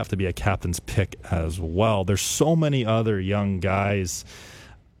 so he'd have to be a captain's pick as well. There's so many other young guys.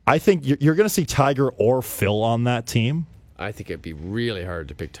 I think you're going to see Tiger or Phil on that team. I think it'd be really hard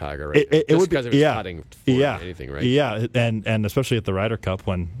to pick Tiger right now. It would because of his putting for anything, right? Yeah, and especially at the Ryder Cup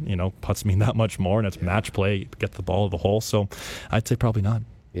when, putts mean that much more and it's match play, get the ball to the hole. So I'd say probably not.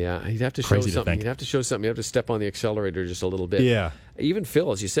 Yeah, he'd have to show something. He'd have to show something. You'd have to step on the accelerator just a little bit. Yeah. Even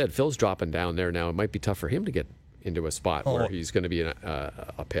Phil, as you said, Phil's dropping down there now. It might be tough for him to get into a spot where he's going to be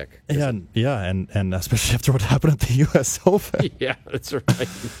a pick. Yeah, and especially after what happened at the U.S. Open. Yeah, that's right.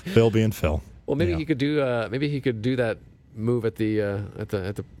 Phil being Phil. Well, maybe he could do that move at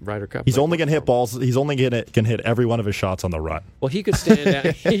the Ryder Cup. He's only going to hit balls. He's only can hit every one of his shots on the run. Well, he could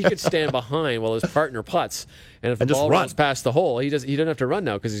stand. He could stand behind while his partner putts, and if the ball runs past the hole, he doesn't have to run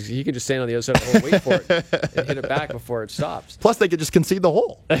now because he can just stand on the other side of the hole, wait for it, and hit it back before it stops. Plus, they could just concede the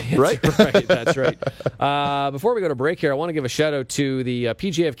hole. Right. That's right. Before we go to break here, I want to give a shout out to the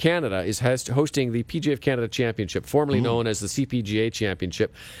PGA of Canada is hosting the PGA of Canada Championship, formerly known as the CPGA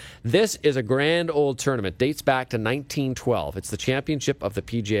Championship. This is a grand old tournament. Dates back to 1912. It's the championship of the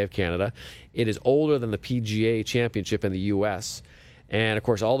PGA of Canada. It is older than the PGA Championship in the U.S. And, of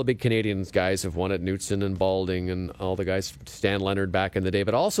course, all the big Canadian guys have won it, Knutson and Balding and all the guys, Stan Leonard back in the day.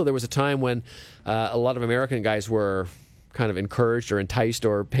 But also there was a time when a lot of American guys were kind of encouraged or enticed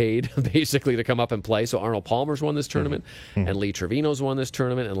or paid basically to come up and play. So Arnold Palmer's won this tournament, and Lee Trevino's won this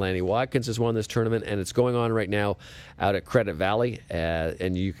tournament, and Lanny Wadkins has won this tournament, and it's going on right now out at Credit Valley,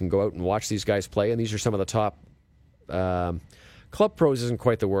 and you can go out and watch these guys play, and these are some of the top club pros isn't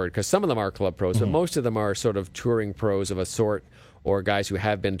quite the word, because some of them are club pros, but most of them are sort of touring pros of a sort, or guys who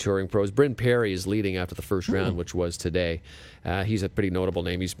have been touring pros. Bryn Perry is leading after the first round, which was today. He's a pretty notable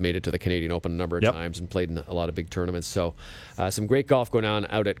name. He's made it to the Canadian Open a number of times and played in a lot of big tournaments. So some great golf going on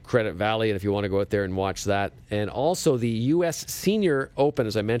out at Credit Valley, and if you want to go out there and watch that. And also the U.S. Senior Open,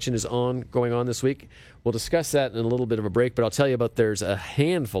 as I mentioned, is going on this week. We'll discuss that in a little bit of a break, but I'll tell you about there's a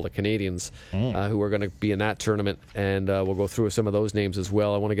handful of Canadians who are going to be in that tournament, and we'll go through some of those names as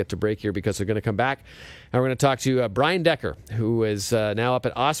well. I want to get to break here because they're going to come back, and we're going to talk to Brian Decker, who is now up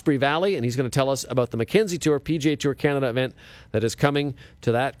at Osprey Valley, and he's going to tell us about the Mackenzie Tour, PGA Tour Canada event that is coming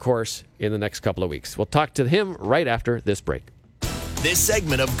to that course in the next couple of weeks. We'll talk to him right after this break. This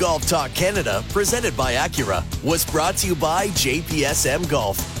segment of Golf Talk Canada, presented by Acura, was brought to you by JPSM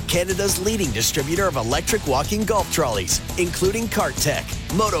Golf, Canada's leading distributor of electric walking golf trolleys, including CartTech,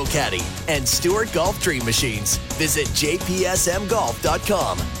 MotoCaddy, and Stewart Golf Dream Machines. Visit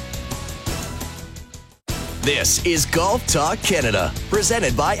jpsmgolf.com. This is Golf Talk Canada,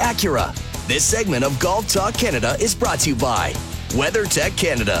 presented by Acura. This segment of Golf Talk Canada is brought to you by WeatherTech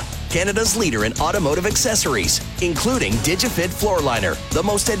Canada, Canada's leader in automotive accessories, including DigiFit Floor Liner, the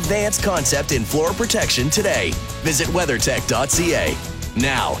most advanced concept in floor protection today. Visit weathertech.ca.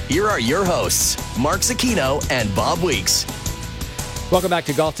 Now, here are your hosts, Mark Zecchino and Bob Weeks. Welcome back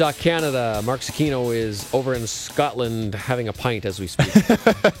to Golf Talk Canada. Mark Zecchino is over in Scotland having a pint as we speak.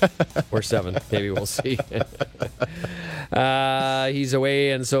 Or 7, maybe we'll see. He's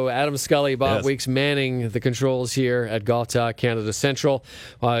away, and so Adam Scully, Bob Weeks manning the controls here at Golf Talk Canada Central.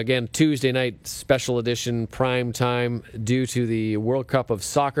 Again, Tuesday night special edition prime time due to the World Cup of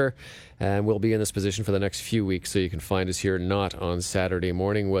Soccer. And we'll be in this position for the next few weeks, so you can find us here not on Saturday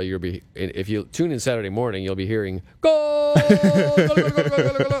morning. Well, if you tune in Saturday morning, you'll be hearing, "Go!"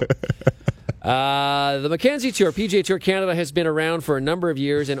 The Mackenzie Tour, PGA Tour Canada, has been around for a number of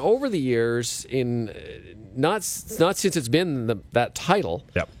years, and over the years, not since it's been that title,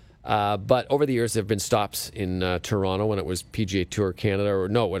 but over the years there have been stops in Toronto when it was PGA Tour Canada,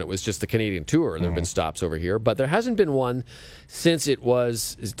 when it was just the Canadian Tour. There have been stops over here, but there hasn't been one since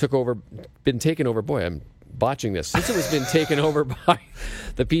been taken over. Boy, I'm botching this. Since it was been taken over by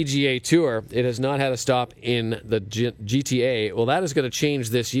the PGA Tour, it has not had a stop in the GTA. Well, that is going to change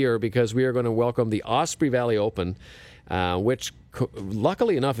this year because we are going to welcome the Osprey Valley Open, which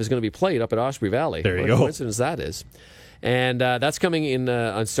luckily enough is going to be played up at Osprey Valley. There you go. What a coincidence that is. And that's coming in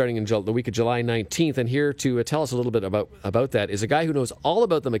starting in the week of July 19th. And here to tell us a little bit about that is a guy who knows all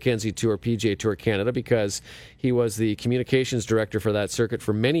about the Mackenzie Tour, PGA Tour Canada, because he was the communications director for that circuit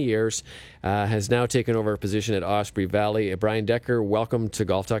for many years, has now taken over a position at Osprey Valley. Brian Decker, welcome to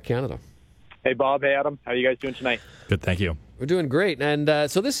Golf Talk Canada. Hey, Bob. Hey, Adam. How are you guys doing tonight? Good, thank you. We're doing great. And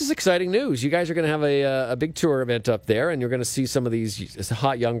so this is exciting news. You guys are going to have a big tour event up there, and you're going to see some of these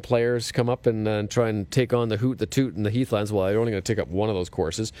hot young players come up and try and take on the Hoot, the Toot, and the Heathlands. Well, they're only going to take up one of those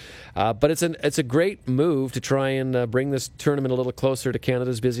courses. But it's a great move to try and bring this tournament a little closer to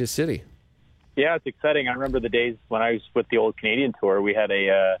Canada's busiest city. Yeah, it's exciting. I remember the days when I was with the old Canadian Tour. We had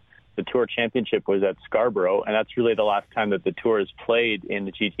the Tour Championship was at Scarborough, and that's really the last time that the Tour has played in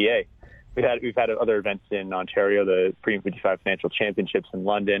the GTA. We've had other events in Ontario, the Premium 55 Financial Championships in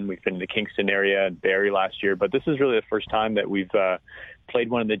London. We've been in the Kingston area and Barrie last year, but this is really the first time that we've played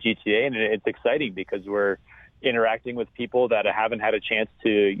one in the GTA, and it's exciting because we're interacting with people that haven't had a chance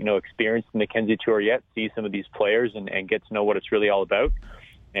to, experience the Mackenzie Tour yet, see some of these players and get to know what it's really all about.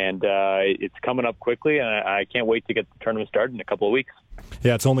 And it's coming up quickly, and I can't wait to get the tournament started in a couple of weeks.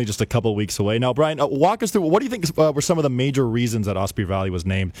 Yeah, it's only just a couple of weeks away. Now, Brian, walk us through, what do you think were some of the major reasons that Osprey Valley was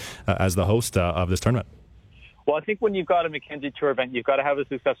named as the host of this tournament? Well, I think when you've got a Mackenzie Tour event, you've got to have a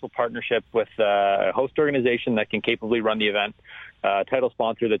successful partnership with a host organization that can capably run the event, a title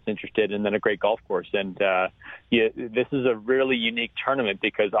sponsor that's interested, and then a great golf course. And this is a really unique tournament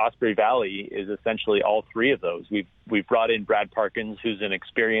because Osprey Valley is essentially all three of those. We've brought in Brad Parkins, who's an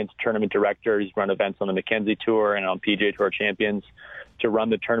experienced tournament director. He's run events on the Mackenzie Tour and on PGA Tour Champions to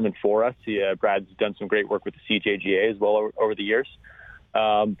run the tournament for us. Brad's done some great work with the CJGA as well over the years.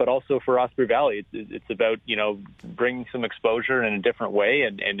 But also for Osprey Valley, it's about, bringing some exposure in a different way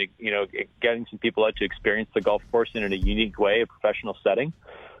and getting some people out to experience the golf course in a unique way, a professional setting.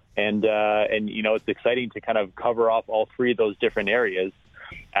 And it's exciting to kind of cover off all three of those different areas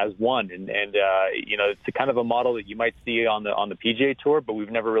as one. And it's a kind of a model that you might see on the PGA Tour, but we've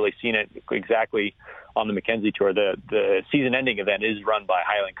never really seen it exactly on the Mackenzie Tour. The season-ending event is run by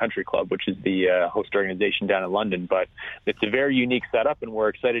Highland Country Club, which is the host organization down in London. But it's a very unique setup, and we're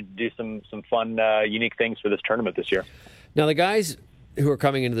excited to do some fun, unique things for this tournament this year. Now, the guys who are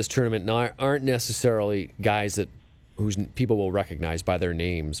coming into this tournament aren't necessarily guys whose people will recognize by their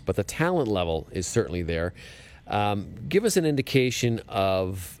names, but the talent level is certainly there. Give us an indication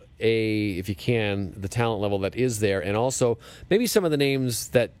of, if you can, the talent level that is there, and also maybe some of the names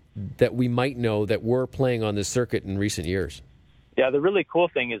that we might know that were playing on this circuit in recent years. Yeah, the really cool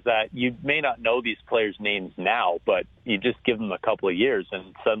thing is that you may not know these players' names now, but you just give them a couple of years,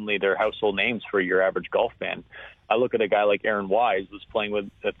 and suddenly they're household names for your average golf fan. I look at a guy like Aaron Wise, who was playing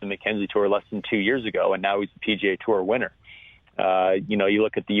at the Mackenzie Tour less than 2 years ago, and now he's the PGA Tour winner. You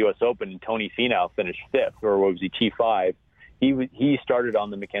look at the U.S. Open, and Tony Finau finished fifth, or what was he, T5. He started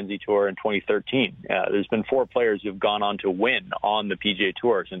on the Mackenzie Tour in 2013. There's been 4 players who've gone on to win on the PGA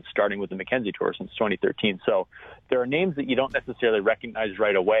Tour since starting with the Mackenzie Tour since 2013. So there are names that you don't necessarily recognize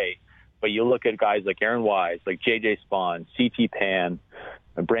right away, but you look at guys like Aaron Wise, like J.J. Spaun, C.T. Pan,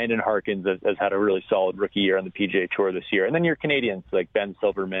 Brandon Harkins has had a really solid rookie year on the PGA Tour this year. And then your Canadians like Ben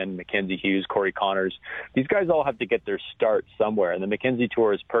Silverman, Mackenzie Hughes, Corey Connors. These guys all have to get their start somewhere. And the Mackenzie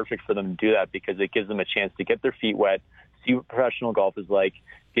Tour is perfect for them to do that because it gives them a chance to get their feet wet, see what professional golf is like,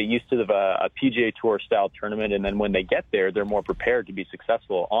 get used to a PGA Tour style tournament. And then when they get there, they're more prepared to be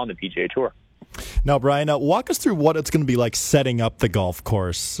successful on the PGA Tour. Now, Brian, walk us through what it's going to be like setting up the golf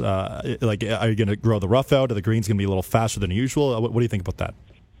course. Are you going to grow the rough out? Are the greens going to be a little faster than usual? What do you think about that?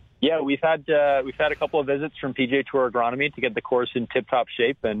 Yeah, we've had a couple of visits from PGA Tour Agronomy to get the course in tip-top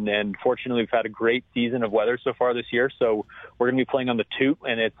shape, and fortunately we've had a great season of weather so far this year. So we're going to be playing on the Toot,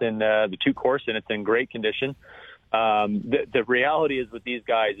 and it's in the Toot course, and it's in great condition. The reality is with these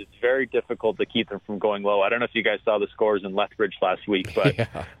guys, it's very difficult to keep them from going low. I don't know if you guys saw the scores in Lethbridge last week,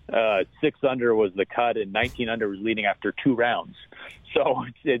 but 6 under was the cut and 19 under was leading after 2 rounds. So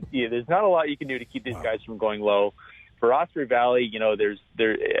there's not a lot you can do to keep these guys from going low. For Osprey Valley,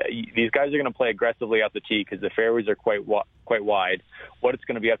 these guys are going to play aggressively out the tee because the fairways are quite quite wide. What it's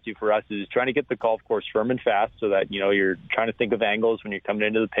going to be up to for us is trying to get the golf course firm and fast so that, you're trying to think of angles when you're coming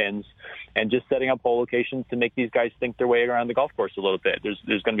into the pins, and just setting up hole locations to make these guys think their way around the golf course a little bit.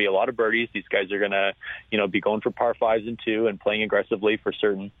 There's going to be a lot of birdies. These guys are going to, be going for par 5s and 2 and playing aggressively for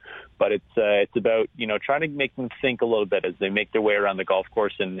certain. But it's about, trying to make them think a little bit as they make their way around the golf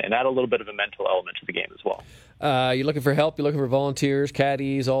course and add a little bit of a mental element to the game as well. You looking for help? You looking for volunteers,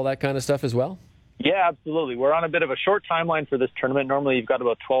 caddies, all that kind of stuff as well? Yeah, absolutely. We're on a bit of a short timeline for this tournament. Normally, you've got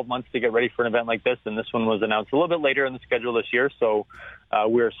about 12 months to get ready for an event like this, and this one was announced a little bit later in the schedule this year. So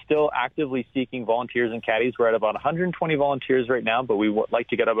we're still actively seeking volunteers and caddies. We're at about 120 volunteers right now, but we would like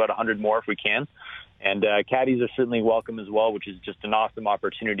to get about 100 more if we can. And caddies are certainly welcome as well, which is just an awesome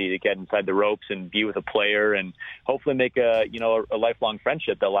opportunity to get inside the ropes and be with a player and hopefully make a lifelong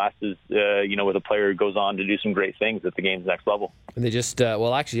friendship that lasts with a player who goes on to do some great things at the game's next level. And they just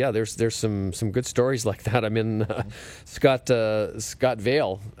there's some good stories like that. I mean, Scott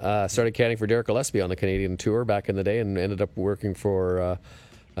Vail started caddying for Derek Gillespie on the Canadian Tour back in the day and ended up working for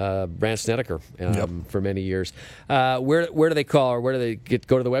Brandt Snedeker for many years. Where do they call, or where do they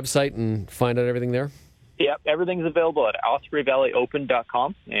go to the website and find out everything there? Yep, everything's available at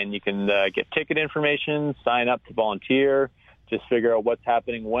OspreyValleyOpen.com, and you can get ticket information, sign up to volunteer, just figure out what's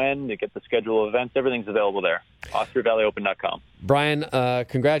happening when, to get the schedule of events. Everything's available there. OspreyValleyOpen.com. Brian,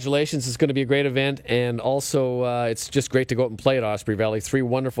 congratulations. It's going to be a great event, and also it's just great to go out and play at Osprey Valley. 3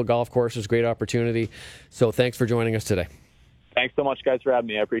 wonderful golf courses, great opportunity. So thanks for joining us today. Thanks so much, guys, for having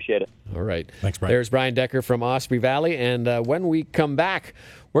me. I appreciate it. All right. Thanks, Brian. There's Brian Decker from Osprey Valley. And when we come back,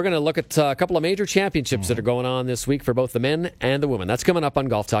 we're going to look at a couple of major championships that are going on this week for both the men and the women. That's coming up on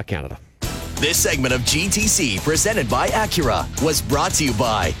Golf Talk Canada. This segment of GTC, presented by Acura, was brought to you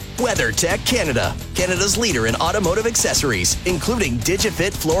by WeatherTech Canada, Canada's leader in automotive accessories, including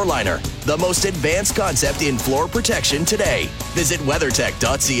DigiFit Floor Liner, the most advanced concept in floor protection today. Visit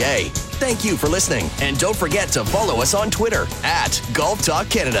WeatherTech.ca. Thank you for listening, and don't forget to follow us on Twitter at Golf Talk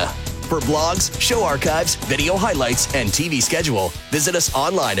Canada. For blogs, show archives, video highlights, and TV schedule, visit us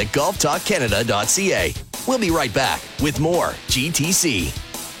online at golftalkcanada.ca. We'll be right back with more GTC.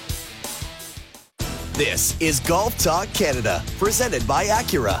 This is Golf Talk Canada, presented by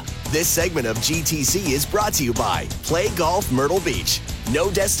Acura. This segment of GTC is brought to you by Play Golf Myrtle Beach.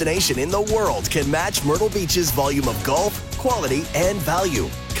 No destination in the world can match Myrtle Beach's volume of golf, quality, and value.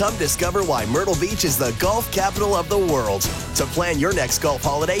 Come discover why Myrtle Beach is the golf capital of the world. To plan your next golf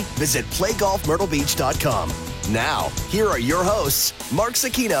holiday, visit playgolfmyrtlebeach.com. Now, here are your hosts, Mark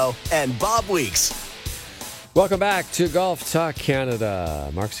Sakino and Bob Weeks. Welcome back to Golf Talk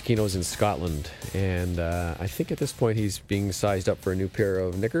Canada. Mark Sakino's in Scotland, and I think at this point he's being sized up for a new pair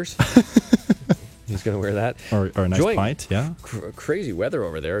of knickers. He's going to wear that. Or a nice pint, yeah. Crazy weather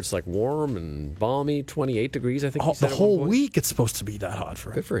over there. It's like warm and balmy, 28 degrees, I think. The whole week it's supposed to be that hot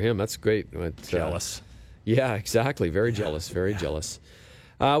for him. Good for him. That's great. Jealous. Yeah, exactly. Very jealous. Very jealous.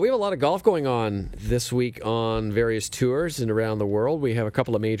 We have a lot of golf going on this week on various tours and around the world. We have a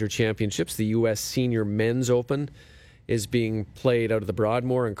couple of major championships. The U.S. Senior Men's Open is being played out of the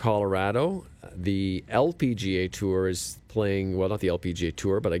Broadmoor in Colorado. The LPGA Tour is playing, well, not the LPGA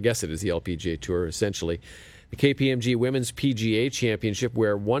Tour, but I guess it is the LPGA Tour, essentially. The KPMG Women's PGA Championship,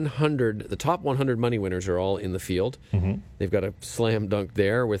 where the top 100 money winners are all in the field. Mm-hmm. They've got a slam dunk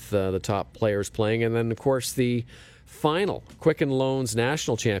there with the top players playing. And then, of course, the final Quicken Loans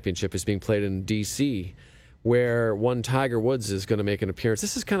National Championship is being played in D.C., where one Tiger Woods is going to make an appearance.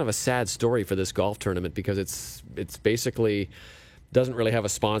 This is kind of a sad story for this golf tournament because it's basically doesn't really have a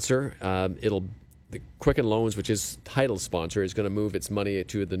sponsor. The Quicken Loans, which is title sponsor, is going to move its money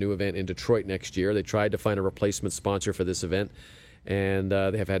to the new event in Detroit next year. They tried to find a replacement sponsor for this event, and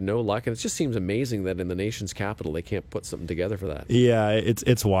they have had no luck. And it just seems amazing that in the nation's capital they can't put something together for that. Yeah,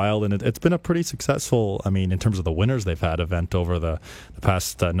 it's wild, and it's been a pretty successful, in terms of the winners they've had, event over the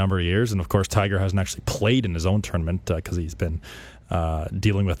past number of years. And of course, Tiger hasn't actually played in his own tournament because he's been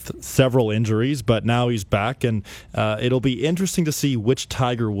dealing with several injuries, but now he's back, and it'll be interesting to see which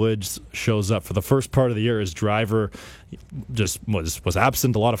Tiger Woods shows up. For the first part of the year, his driver just was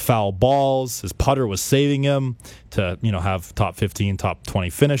absent, a lot of foul balls. His putter was saving him to have top 15, top 20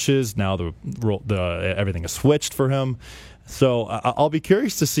 finishes. Now the everything is switched for him. So I'll be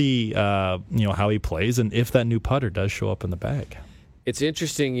curious to see how he plays and if that new putter does show up in the bag. It's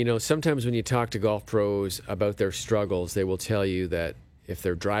interesting, sometimes when you talk to golf pros about their struggles, they will tell you that if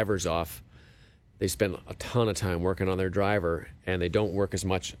their driver's off, they spend a ton of time working on their driver, and they don't work as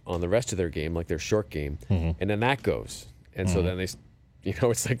much on the rest of their game, like their short game, and then that goes. And so then it's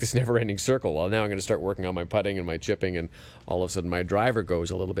like this never-ending circle. Well, now I'm going to start working on my putting and my chipping, and all of a sudden my driver goes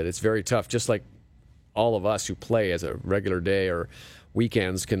a little bit. It's very tough, just like all of us who play as a regular day or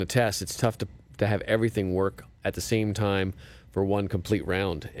weekends can attest, it's tough to have everything work at the same time for one complete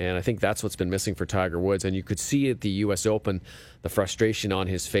round. And I think that's what's been missing for Tiger Woods. And you could see at the U.S. Open the frustration on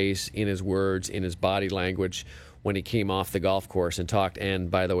his face, in his words, in his body language when he came off the golf course and talked. And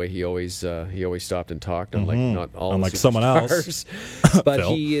by the way, he always stopped and talked, not someone else. But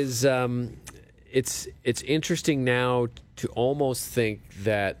he is. It's interesting now to almost think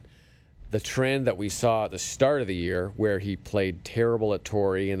that the trend that we saw at the start of the year, where he played terrible at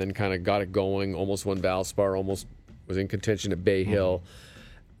Torrey and then kind of got it going, almost won Valspar, almost was in contention at Bay Hill,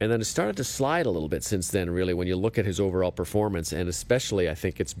 and then it started to slide a little bit since then, really, when you look at his overall performance, and especially I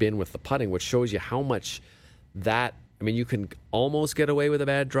think it's been with the putting, which shows you how much that, I mean, you can almost get away with a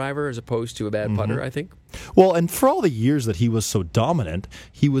bad driver as opposed to a bad putter, I think. Well, and for all the years that he was so dominant,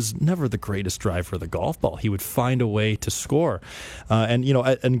 he was never the greatest driver of the golf ball. He would find a way to score.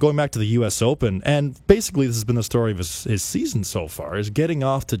 And going back to the U.S. Open, and basically this has been the story of his season so far, is getting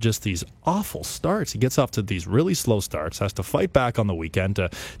off to just these awful starts. He gets off to these really slow starts, has to fight back on the weekend.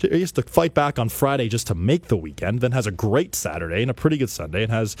 He has to fight back on Friday just to make the weekend, then has a great Saturday and a pretty good Sunday,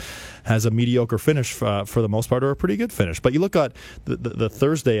 and has a mediocre finish for the most part, or a pretty good finish. But you look at the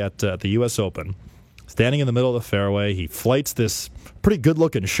Thursday at the U.S. Open, standing in the middle of the fairway, he flights this pretty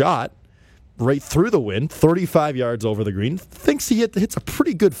good-looking shot right through the wind, 35 yards over the green, thinks he hits a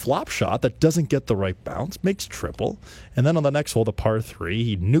pretty good flop shot that doesn't get the right bounce, makes triple, and then on the next hole, the par 3,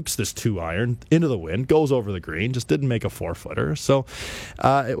 he nukes this 2-iron into the wind, goes over the green, just didn't make a 4-footer. So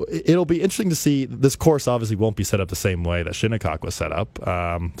it'll be interesting to see. This course obviously won't be set up the same way that Shinnecock was set up,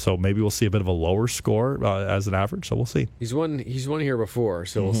 so maybe we'll see a bit of a lower score as an average, so we'll see. He's won here before,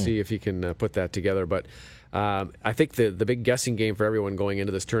 so we'll see if he can put that together, but I think the big guessing game for everyone going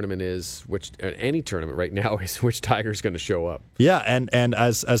into this tournament is any tournament right now is which Tiger's going to show up. Yeah, and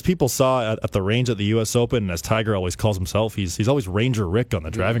as people saw at the range at the U.S. Open, and as Tiger always calls himself, he's always Ranger Rick on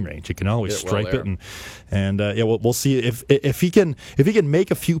the driving range. He can always stripe it, and we'll see if he can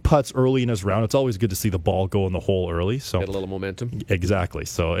make a few putts early in his round. It's always good to see the ball go in the hole early. So get a little momentum. Exactly.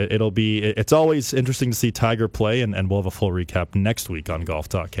 So it's always interesting to see Tiger play, and we'll have a full recap next week on Golf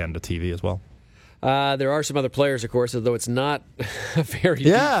Talk Canada TV as well. There are some other players, of course, although it's not a very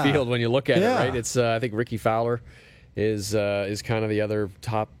deep field when you look at it, right? It's I think Ricky Fowler is kind of the other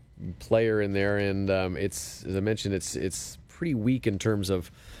top player in there, and it's, as I mentioned, it's pretty weak in terms of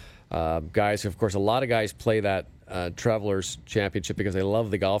guys. Of course, a lot of guys play that Travelers Championship because they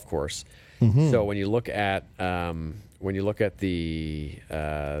love the golf course. So when you look at the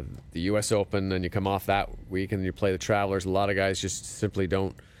U.S. Open and you come off that week and you play the Travelers, a lot of guys just simply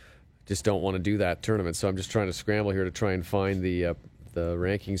don't want to do that tournament. So I'm just trying to scramble here to try and find the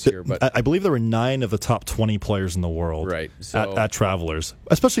rankings here. But I believe there were 9 of the top 20 players in the world at Travelers,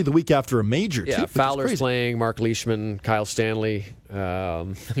 especially the week after a major. Yeah, Fowler's playing, Mark Leishman, Kyle Stanley,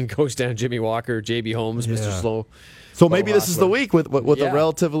 goes down Jimmy Walker, J.B. Holmes, Mr. Slow. So maybe this is the week with a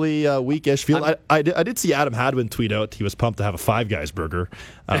relatively weak-ish field. I did see Adam Hadwin tweet out he was pumped to have a Five Guys burger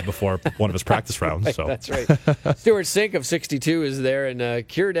before one of his practice rounds. So that's right. Stuart Sink of 62 is there, and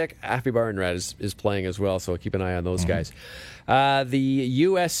Kiradek Aphibarnrad is playing as well, so keep an eye on those guys. The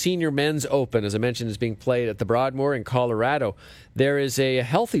U.S. Senior Men's Open, as I mentioned, is being played at the Broadmoor in Colorado. There is a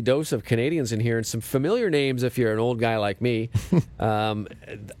healthy dose of Canadians in here and some familiar names, if you're an old guy like me,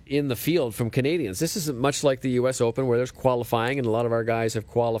 in the field from Canadians. This isn't much like the U.S. Open where there's qualifying, and a lot of our guys have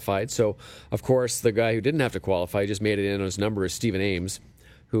qualified. So, of course, the guy who didn't have to qualify just made it in on his number is Stephen Ames,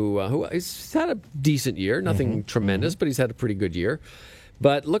 who has had a decent year. Nothing tremendous, but he's had a pretty good year.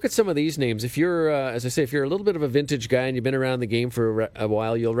 But look at some of these names. If you're, as I say, if you're a little bit of a vintage guy and you've been around the game for a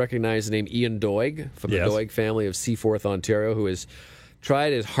while, you'll recognize the name Ian Doig from the Doig family of Seaforth, Ontario, who has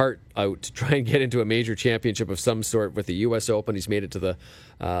tried his heart out to try and get into a major championship of some sort with the U.S. Open. He's made it to the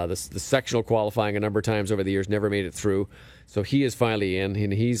sectional qualifying a number of times over the years, never made it through. So he is finally in,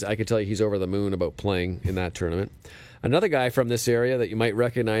 and I can tell you he's over the moon about playing in that tournament. Another guy from this area that you might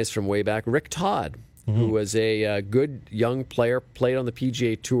recognize from way back, Rick Todd, who was a good young player, played on the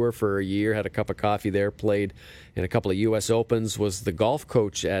PGA Tour for a year, had a cup of coffee there, played in a couple of U.S. Opens, was the golf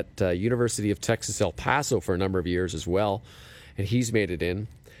coach at University of Texas El Paso for a number of years as well, and he's made it in.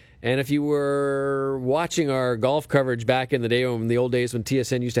 And if you were watching our golf coverage back in the day, in the old days when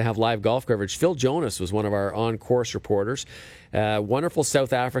TSN used to have live golf coverage, Phil Jonas was one of our on-course reporters. Wonderful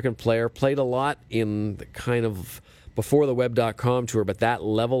South African player, played a lot in the kind of before the Web.com tour, but that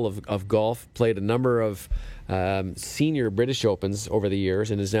level of golf. Played a number of senior British Opens over the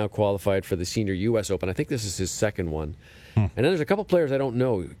years and is now qualified for the senior U.S. Open. I think this is his second one. And then there's a couple players I don't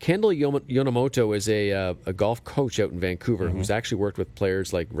know. Kendall Yonemoto is a golf coach out in Vancouver who's actually worked with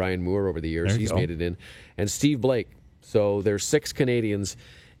players like Ryan Moore over the years. He's made it in. And Steve Blake. So there's 6 Canadians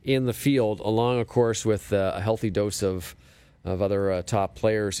in the field, along, of course, with a healthy dose of other top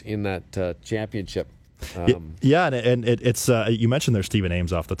players in that championship. And it's you mentioned there's Stephen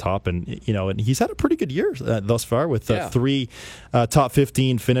Ames off the top, and and he's had a pretty good year thus far with 3 top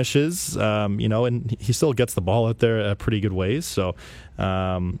 15 finishes. And he still gets the ball out there pretty good ways. So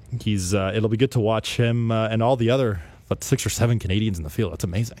it'll be good to watch him and all the other 6 or 7 Canadians in the field. That's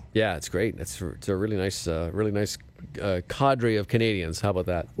amazing. Yeah, it's great. It's a really nice cadre of Canadians. How about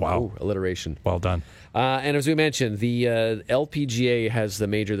that? Wow, ooh, alliteration. Well done. And as we mentioned, the LPGA has the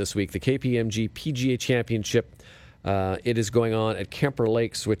major this week, the KPMG PGA Championship. It is going on at Kemper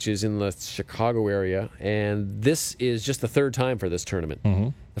Lakes, which is in the Chicago area, and this is just the 3rd time for this tournament.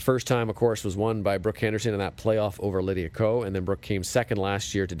 The first time, of course, was won by Brooke Henderson in that playoff over Lydia Ko, and then Brooke came second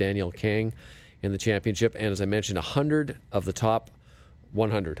last year to Danielle Kang in the championship. And as I mentioned, 100 of the top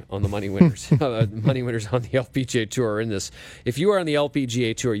 100 on the money winners. Money winners on the LPGA Tour are in this. If you are on the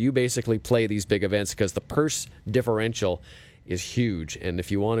LPGA Tour, you basically play these big events because the purse differential is huge. And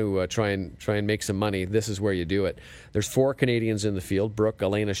if you want to try and make some money, this is where you do it. There's 4 Canadians in the field: Brooke,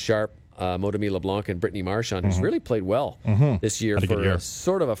 Elena Sharp, Motomi LeBlanc, and Brittany Marchand, who's really played well this year for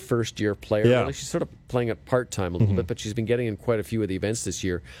sort of a first-year player. Yeah. Really. She's sort of playing it part-time a little bit, but she's been getting in quite a few of the events this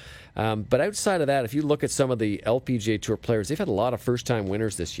year. But outside of that, if you look at some of the LPGA Tour players, they've had a lot of first-time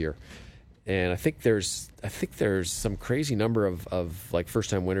winners this year, and I think there's some crazy number of like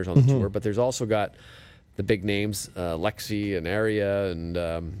first-time winners on the tour. But there's also got the big names, Lexi and Aria, and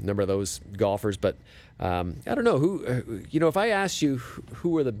a number of those golfers. But I don't know who. If I asked you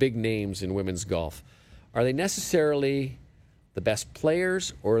who are the big names in women's golf, are they necessarily the best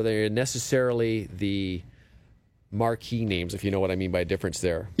players, or are they necessarily the marquee names, if you know what I mean by difference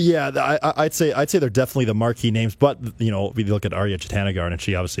there? Yeah, I'd say they're definitely the marquee names, but we look at Arya Jatanagarn, and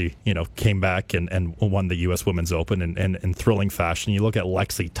she obviously came back and won the U.S. Women's Open in thrilling fashion. You look at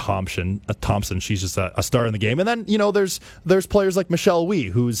Lexi Thompson, she's just a star in the game, and then there's players like Michelle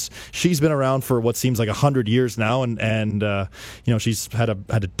Wie, she's been around for what seems like 100 years now, and she's had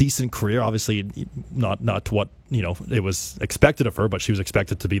a decent career. Obviously, not to what it was expected of her, but she was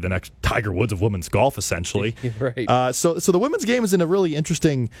expected to be the next Tiger Woods of women's golf, essentially. Right. So the women's game is in a really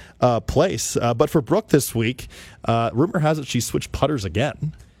interesting place. But for Brooke this week, rumor has it she switched putters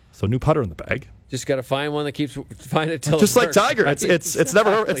again. So new putter in the bag. Just got to find one that keeps finding it till just like Tiger. Right? It's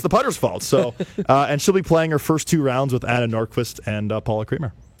never her. It's the putter's fault. So and she'll be playing her first 2 rounds with Anna Nordqvist and Paula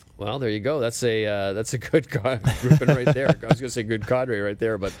Creamer. Well, there you go. That's a good grouping right there. I was going to say good cadre right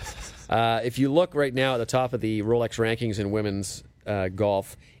there, but if you look right now at the top of the Rolex rankings in women's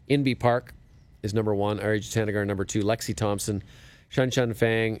golf, Inbee Park is number 1, Arya Jatanagarn number 2, Lexi Thompson, Shan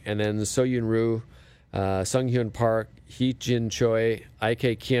Fang, and then Soyun Ryu, Sung Hyun Park, Hee Jin Choi,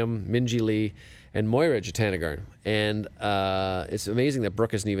 Ik Kim, Minji Lee, and Moira Jatanagarn. And it's amazing that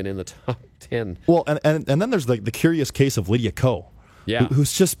Brooke isn't even in the top 10. Well, and then there's the curious case of Lydia Ko. Yeah.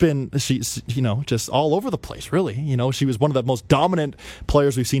 Who's just been, she's, just all over the place, really. She was one of the most dominant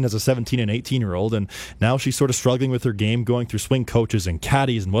players we've seen as a 17 and 18-year-old, and now she's sort of struggling with her game, going through swing coaches and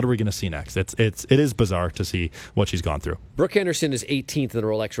caddies, and what are we going to see next? It is bizarre to see what she's gone through. Brooke Henderson is 18th in the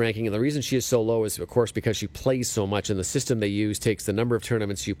Rolex ranking, and the reason she is so low is, of course, because she plays so much, and the system they use takes the number of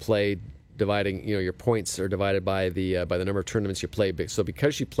tournaments you play, dividing, your points are divided by the number of tournaments you play. So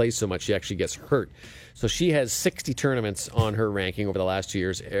because she plays so much, she actually gets hurt. So she has 60 tournaments on her ranking over the last 2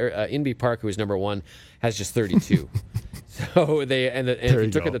 years. Inbee Park, who is number 1, has just 32. So if you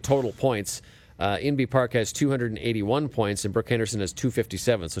look at the total points, Inbee Park has 281 points, and Brooke Henderson has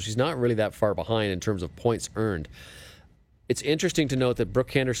 257. So she's not really that far behind in terms of points earned. It's interesting to note that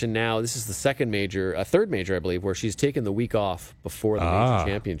Brooke Henderson now, this is the third major, I believe, where she's taken the week off before the major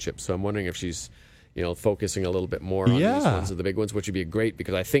championship. So I'm wondering if she's, focusing a little bit more on these ones, the big ones, which would be great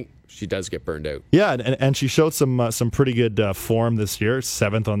because I think she does get burned out. Yeah, and she showed some pretty good form this year.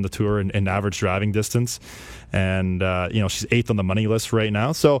 7th on the tour in average driving distance, and she's 8th on the money list right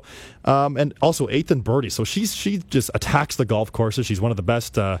now. So, and also 8th in birdie. So she just attacks the golf courses. She's one of the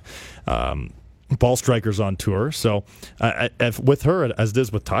best ball strikers on tour. So with her, as it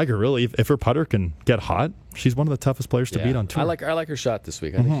is with Tiger, really, if her putter can get hot, she's one of the toughest players to beat on tour. I like her shot this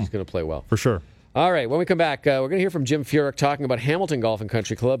week. I think she's going to play well. For sure. All right, when we come back, we're going to hear from Jim Furyk talking about Hamilton Golf and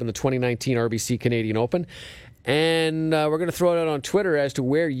Country Club and the 2019 RBC Canadian Open. And we're going to throw it out on Twitter as to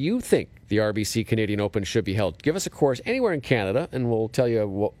where you think the RBC Canadian Open should be held. Give us a course anywhere in Canada, and we'll tell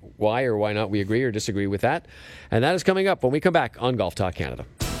you why or why not we agree or disagree with that. And that is coming up when we come back on Golf Talk Canada.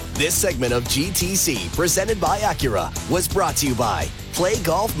 This segment of GTC, presented by Acura, was brought to you by Play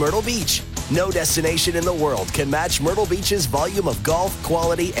Golf Myrtle Beach. No destination in the world can match Myrtle Beach's volume of golf,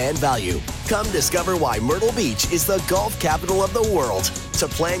 quality, and value. Come discover why Myrtle Beach is the golf capital of the world. To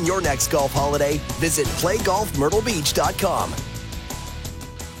plan your next golf holiday, visit playgolfmyrtlebeach.com.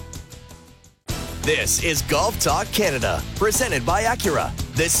 This is Golf Talk Canada, presented by Acura.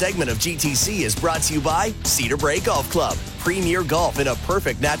 This segment of GTC is brought to you by Cedar Brae Golf Club. Premier golf in a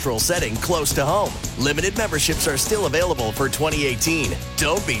perfect natural setting close to home. Limited memberships are still available for 2018.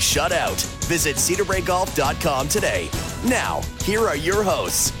 Don't be shut out. Visit cedarbraegolf.com today. Now, here are your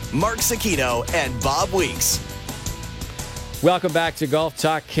hosts, Mark Sakino and Bob Weeks. Welcome back to Golf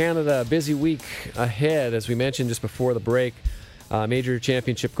Talk Canada. Busy week ahead, as we mentioned just before the break. Major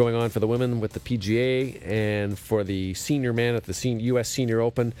championship going on for the women with the PGA and for the senior men at the U.S. Senior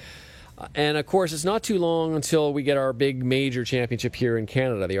Open. And, of course, it's not too long until we get our big major championship here in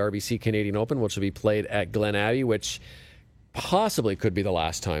Canada, the RBC Canadian Open, which will be played at Glen Abbey, which possibly could be the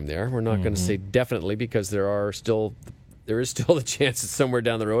last time there. We're not going to say definitely because there is still the chance that somewhere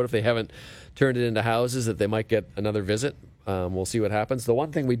down the road, if they haven't turned it into houses, that they might get another visit. We'll see what happens. The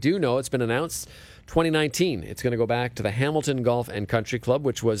one thing we do know, it's been announced, 2019, it's going to go back to the Hamilton Golf and Country Club,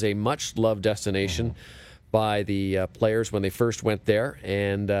 which was a much-loved destination by the players when they first went there,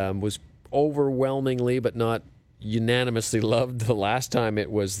 and was overwhelmingly but not unanimously loved the last time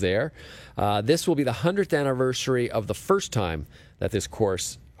it was there. This will be the 100th anniversary of the first time that this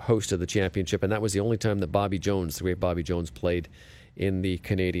course hosted the championship, and that was the only time that Bobby Jones, the great Bobby Jones, played in the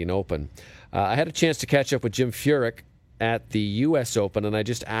Canadian Open. I had a chance to catch up with Jim Furyk at the U.S. Open, and I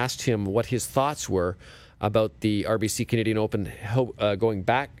just asked him what his thoughts were about the RBC Canadian Open going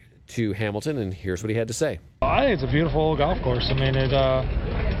back to Hamilton, and here's what he had to say. I think it's a beautiful golf course. I mean, it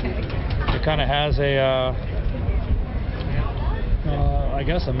kind of has I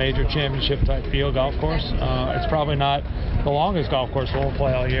guess a major championship type feel golf course. It's probably not the longest golf course we'll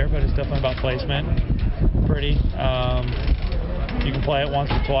play all year, but it's definitely about placement. Pretty. You can play it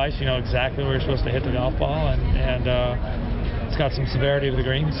once or twice. You know exactly where you're supposed to hit the golf ball, and it's got some severity to the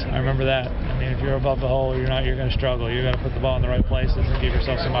greens. I remember that. I mean, if you're above the hole, you're going to struggle. You're going to put the ball in the right places and give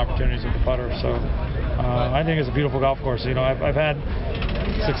yourself some opportunities with the putter. So I think it's a beautiful golf course. You know, I've had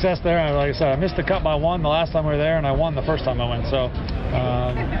success there. Like I said, I missed the cut by one the last time we were there, and I won the first time I went. So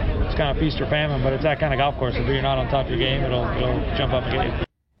it's kind of feast or famine, but it's that kind of golf course. If you're not on top of your game, it'll jump up and get you.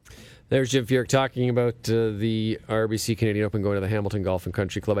 There's Jim Furyk talking about the RBC Canadian Open going to the Hamilton Golf and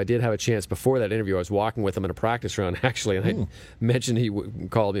Country Club. I did have a chance before that interview. I was walking with him in a practice round, actually, and I mentioned he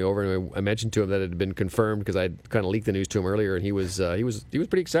called me over, and I mentioned to him that it had been confirmed because I kind of leaked the news to him earlier, and he was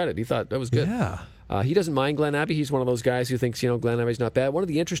pretty excited. He thought that was good. Yeah. He doesn't mind Glen Abbey. He's one of those guys who thinks, Glen Abbey's not bad. One of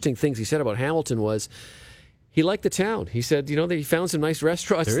the interesting things he said about Hamilton was he liked the town. He said, he found some nice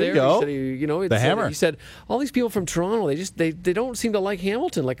restaurants there. You go. He said, the Hammer. He said, all these people from Toronto, they don't seem to like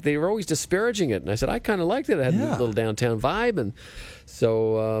Hamilton. Like, they were always disparaging it. And I said, I kind of liked it. It had a little downtown vibe. And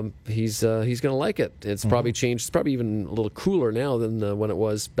so he's going to like it. It's probably changed. It's probably even a little cooler now than when it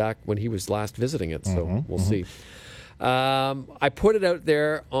was back when he was last visiting it. So we'll see. I put it out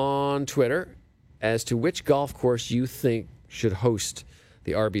there on Twitter as to which golf course you think should host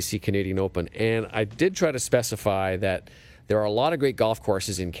the RBC Canadian Open. And I did try to specify that there are a lot of great golf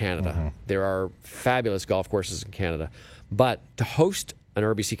courses in Canada. There are fabulous golf courses in Canada. But to host an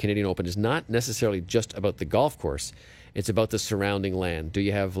RBC Canadian Open is not necessarily just about the golf course. It's about the surrounding land. Do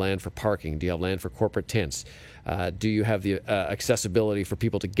you have land for parking? Do you have land for corporate tents? Do you have the accessibility for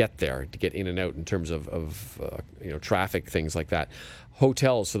people to get there, to get in and out in terms of traffic, things like that?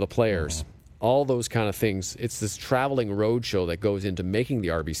 Hotels for the players. All those kind of things. It's this traveling roadshow that goes into making the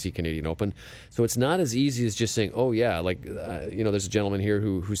RBC Canadian Open. So it's not as easy as just saying, there's a gentleman here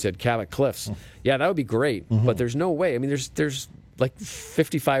who said Cabot Cliffs. Yeah, that would be great, but there's no way. I mean, there's like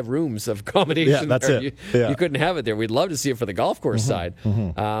 55 rooms of accommodation. Yeah, that's there. it. You couldn't have it there. We'd love to see it for the golf course side.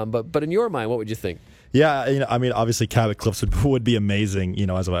 But in your mind, what would you think? Yeah, I mean, obviously Cabot Cliffs would be amazing,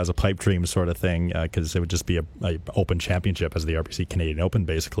 as a pipe dream sort of thing, because it would just be a open championship as the RBC Canadian Open,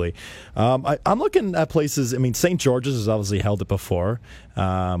 basically. I'm looking at places. I mean, St. George's has obviously held it before,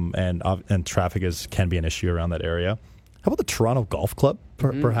 and traffic can be an issue around that area. How about the Toronto Golf Club?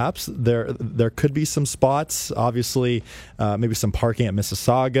 Perhaps there could be some spots. Obviously, maybe some parking at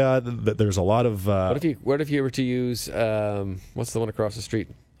Mississauga. There's a lot of. What if you were to use what's the one across the street?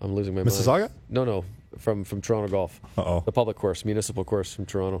 I'm losing my mind. Mississauga? No. from Toronto Golf. Uh-oh. The public course, municipal course from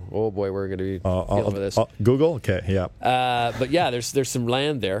Toronto. Oh boy, we're going to be dealing with this. Google? Okay, yeah. But yeah, there's some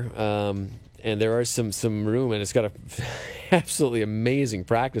land there, and there are some room, and it's got a absolutely amazing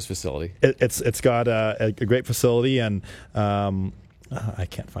practice facility. It's got a great facility, and I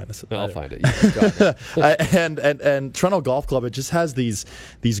can't find this. I'll find it. You got it. And Toronto Golf Club, it just has these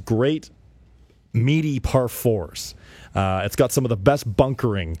great meaty par fours. It's got some of the best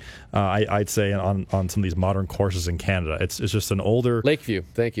bunkering, I'd say, on some of these modern courses in Canada. It's just an older Lakeview.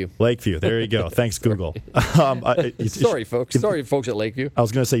 Thank you. Lakeview. There you go. Thanks, Google. Sorry, folks. Sorry, folks at Lakeview. I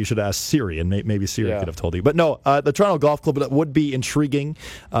was going to say you should ask Siri, and maybe Siri could have told you. But no, the Toronto Golf Club would be intriguing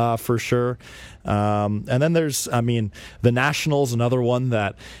for sure. And then there's, the Nationals, another one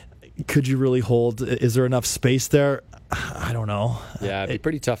that could you really hold? Is there enough space there? I don't know. Yeah, it'd be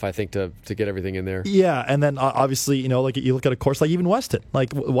pretty tough, I think, to get everything in there. Yeah, and then obviously, like you look at a course like even Weston.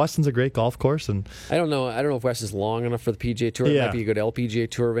 Like Weston's a great golf course, and I don't know if Weston's long enough for the PGA Tour. Yeah. It might be a good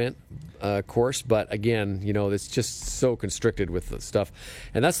LPGA Tour event course, but again, it's just so constricted with the stuff,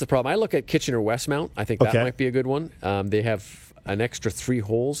 and that's the problem. I look at Kitchener-Westmount. I think that might be a good one. They have an extra 3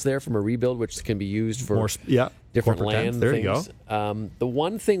 holes there from a rebuild, which can be used for different land there things. You go. The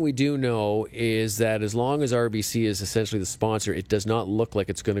one thing we do know is that as long as RBC is essentially the sponsor, it does not look like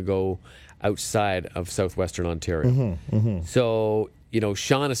it's going to go outside of southwestern Ontario. So,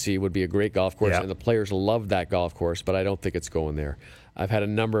 Shaughnessy would be a great golf course, and the players love that golf course, but I don't think it's going there. I've had a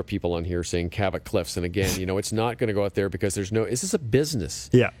number of people on here saying Cabot Cliffs, and again, it's not going to go out there because this is a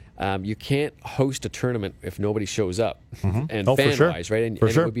business. Yeah. You can't host a tournament if nobody shows up, and for sure. fan-wise, right? And For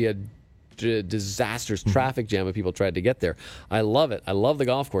sure. it would be a disastrous traffic jam if people tried to get there. I love it. I love the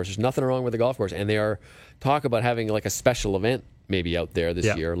golf course. There's nothing wrong with the golf course, and they are talk about having like a special event maybe out there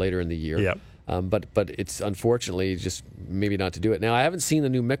this year, later in the year. Yeah. But it's unfortunately just maybe not to do it. Now, I haven't seen the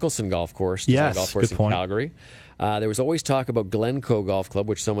new Mickelson golf course, golf course in Calgary. There was always talk about Glencoe Golf Club,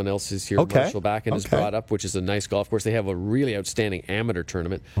 which someone else is here, Marshall Backen, has brought up, which is a nice golf course. They have a really outstanding amateur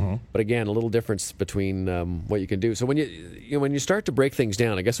tournament, but again, a little difference between what you can do. So when you start to break things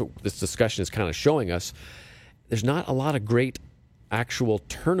down, I guess what this discussion is kind of showing us, there's not a lot of great actual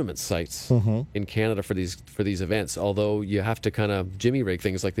tournament sites in Canada for these events, although you have to kind of jimmy rig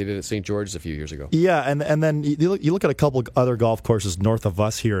things like they did at St. George's a few years ago. Yeah, and then you look at a couple other golf courses north of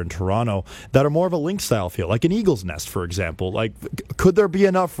us here in Toronto that are more of a link style feel, like an Eagle's Nest, for example. Like, could there be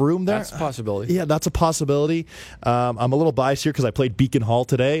enough room there? That's a possibility. Yeah, that's a possibility. I'm a little biased here because I played Beacon Hall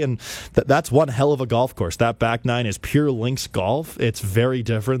today, and that's one hell of a golf course. That back nine is pure links golf. It's very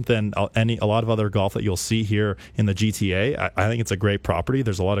different than a lot of other golf that you'll see here in the GTA. I think it's a great property.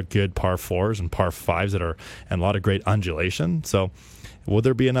 There's a lot of good par 4s and par 5s and a lot of great undulation. So would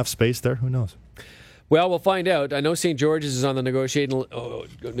there be enough space there? Who knows? Well, we'll find out. I know St. George's is on the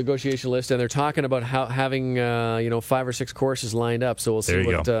negotiation list, and they're talking about having 5 or 6 courses lined up. So we'll see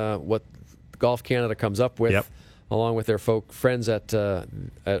what Golf Canada comes up with, along with their friends at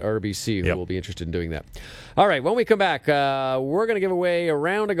RBC who will be interested in doing that. All right, when we come back, we're going to give away a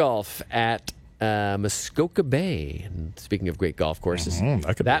round of golf at Muskoka Bay. And speaking of great golf courses,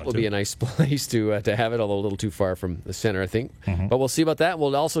 that would be a nice place to have it, although a little too far from the center, I think. But we'll see about that.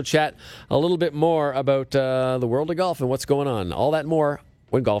 We'll also chat a little bit more about the world of golf and what's going on. All that and more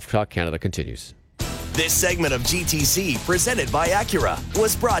when Golf Talk Canada continues. This segment of GTC, presented by Acura,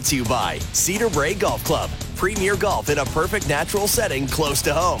 was brought to you by Cedar Brae Golf Club. Premier golf in a perfect natural setting close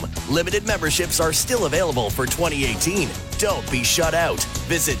to home. Limited memberships are still available for 2018. Don't be shut out.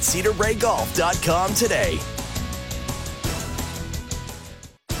 Visit cedarbraegolf.com today.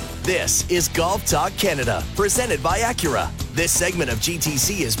 This is Golf Talk Canada, presented by Acura. This segment of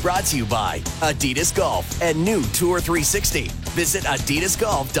GTC is brought to you by Adidas Golf and new Tour 360. Visit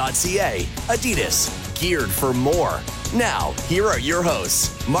adidasgolf.ca. Adidas, geared for more. Now, here are your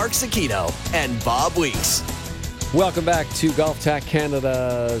hosts, Mark Zecchino and Bob Weeks. Welcome back to Golf Talk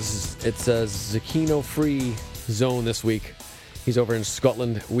Canada. It's a Zecchino-free zone this week. He's over in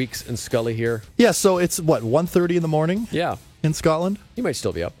Scotland. Weeks and Scully here. Yeah, so it's, 1:30 in the morning? Yeah. In Scotland? He might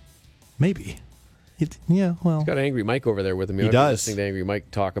still be up. Maybe. He's got Angry Mike over there with him. He does. Listening to Angry Mike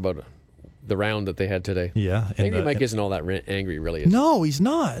talk about the round that they had today. Yeah. Angry Mike isn't all that angry, really. No, he's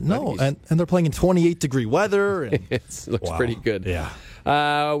not. No, and they're playing in 28-degree weather. And it looks pretty good.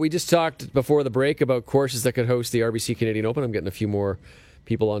 Yeah. We just talked before the break about courses that could host the RBC Canadian Open. I'm getting a few more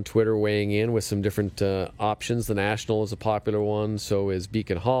people on Twitter weighing in with some different options. The National is a popular one. So is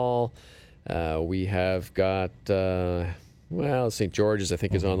Beacon Hall. We have got... St. George's, I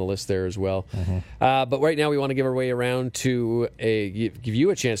think, is on the list there as well. But right now, we want to give away a round to give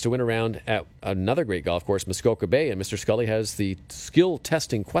you a chance to win a round at another great golf course, Muskoka Bay. And Mr. Scully has the skill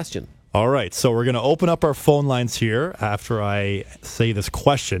testing question. All right, so we're going to open up our phone lines here after I say this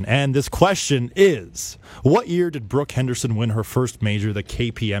question. And this question is, what year did Brooke Henderson win her first major, the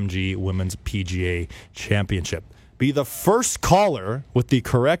KPMG Women's PGA Championship? Be the first caller with the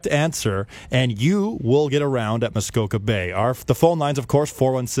correct answer, and you will get a round at Muskoka Bay. The phone lines, of course,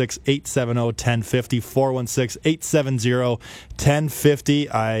 416-870-1050,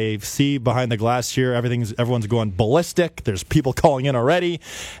 416-870-1050. I see behind the glass here, everyone's going ballistic. There's people calling in already,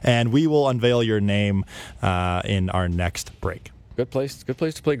 and we will unveil your name in our next break. Good place to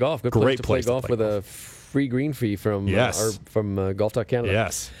play golf. Good place to play golf with a free green fee from Golf Talk Canada.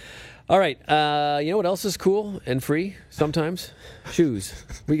 Yes. All right. You know what else is cool and free sometimes? Shoes.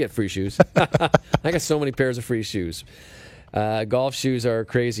 We get free shoes. I got so many pairs of free shoes. Golf shoes are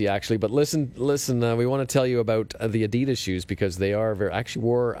crazy, actually. But listen. We want to tell you about the Adidas shoes because they are very.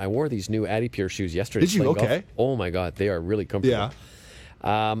 Actually, I wore these new AdiPure shoes yesterday. Did you? Okay. Golf. Oh my God, they are really comfortable.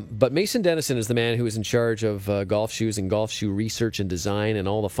 Yeah. But Mason Dennison is the man who is in charge of golf shoes and golf shoe research and design and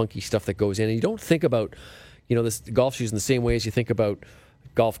all the funky stuff that goes in. And you don't think about, this golf shoes in the same way as you think about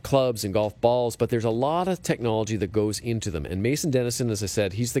golf clubs and golf balls, but there's a lot of technology that goes into them. And Mason Dennison, as I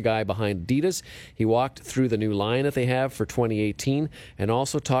said, he's the guy behind Adidas. He walked through the new line that they have for 2018 and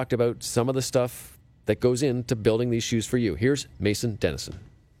also talked about some of the stuff that goes into building these shoes for you. Here's Mason Dennison.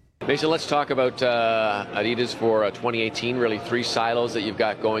 Mason, let's talk about Adidas for 2018, really 3 silos that you've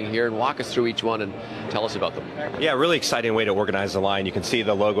got going here, and walk us through each one and tell us about them. Yeah, really exciting way to organize the line. You can see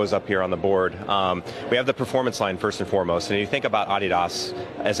the logos up here on the board. We have the performance line first and foremost, and if you think about Adidas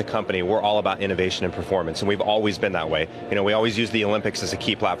as a company, we're all about innovation and performance, and we've always been that way. We always use the Olympics as a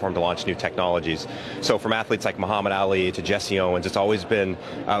key platform to launch new technologies. So from athletes like Muhammad Ali to Jesse Owens, it's always been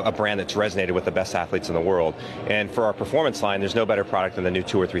a brand that's resonated with the best athletes in the world. And for our performance line, there's no better product than the new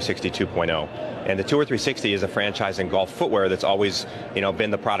Tour 360 2.0. And the Tour 360 is a franchise in golf footwear that's always,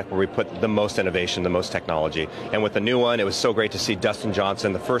 been the product where we put the most innovation, the most technology. And with the new one, it was so great to see Dustin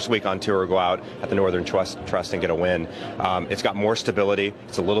Johnson, the first week on tour, go out at the Northern Trust and get a win. It's got more stability.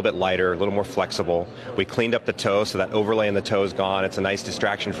 It's a little bit lighter, a little more flexible. We cleaned up the toe, so that overlay in the toe is gone. It's a nice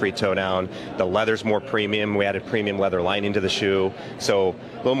distraction-free toe down. The leather's more premium. We added premium leather lining to the shoe, so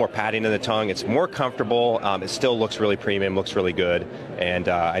a little more padding in the tongue. It's more comfortable. It still looks really premium, looks really good, and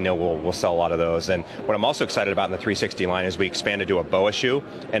I know we'll sell a lot of those. And what I'm also excited about in the 360 line is we expanded to a BOA shoe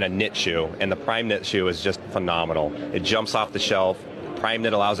and a knit shoe, and the Prime Knit shoe is just phenomenal. It jumps off the shelf. Prime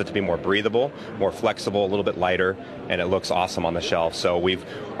Knit allows it to be more breathable, more flexible, a little bit lighter, and it looks awesome on the shelf. So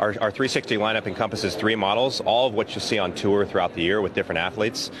our 360 lineup encompasses 3 models, all of which you'll see on tour throughout the year with different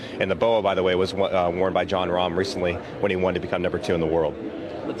athletes. And the BOA, by the way, was worn by Jon Rahm recently when he wanted to become number 2 in the world.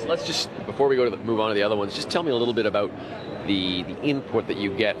 Let's just, before we move on to the other ones, just tell me a little bit about the input that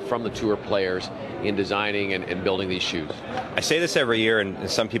you get from the tour players in designing and building these shoes. I say this every year, and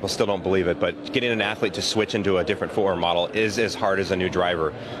some people still don't believe it, but getting an athlete to switch into a different footwear model is as hard as a new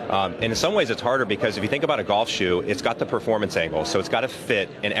driver. And in some ways it's harder because if you think about a golf shoe, it's got the performance angle, so it's got to fit,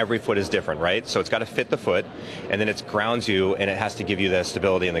 and every foot is different, right? So it's got to fit the foot, and then it grounds you, and it has to give you the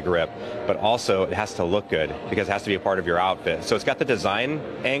stability and the grip. But also it has to look good because it has to be a part of your outfit. So it's got the design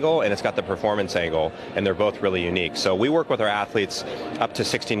angle and it's got the performance angle, and they're both really unique. So we work with our athletes up to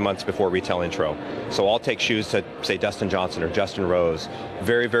 16 months before retail intro. So I'll take shoes to, say, Dustin Johnson or Justin Rose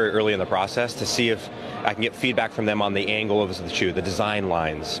very, very early in the process to see if I can get feedback from them on the angle of the shoe, the design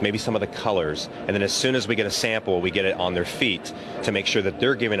lines, maybe some of the colors. And then as soon as we get a sample, we get it on their feet to make sure that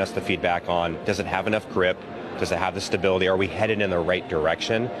they're giving us the feedback on, does it have enough grip? Does it have the stability? Are we headed in the right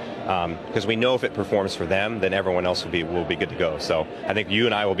direction? Because we know if it performs for them, then everyone else will be good to go. So I think you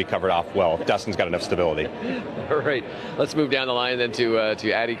and I will be covered off well if Dustin's got enough stability. All right. Let's move down the line then to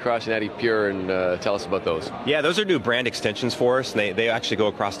AdiCross and AdiPure and tell us about those. Yeah, those are new brand extensions for us, and they actually go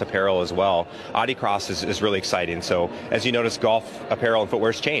across apparel as well. AdiCross is really exciting. So as you notice, golf apparel and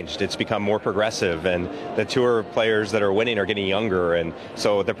footwear has changed. It's become more progressive, and the tour players that are winning are getting younger. And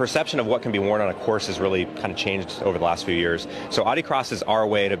so the perception of what can be worn on a course has really kind of changed over the last few years. So AdiCross is our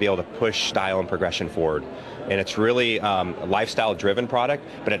way to be able to push style and progression forward. And it's really a lifestyle-driven product,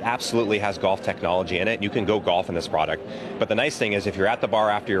 but it absolutely has golf technology in it. You can go golf in this product. But the nice thing is if you're at the bar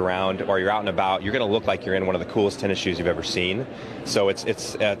after your round or you're out and about, you're going to look like you're in one of the coolest tennis shoes you've ever seen. So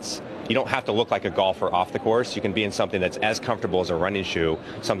it's you don't have to look like a golfer off the course. You can be in something that's as comfortable as a running shoe,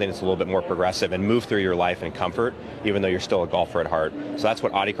 something that's a little bit more progressive, and move through your life in comfort, even though you're still a golfer at heart. So that's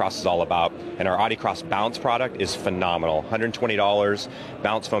what AdiCross is all about. And our AdiCross Bounce product is phenomenal. $120,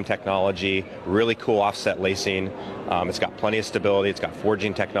 bounce foam technology, really cool offset lacing. It's got plenty of stability. It's got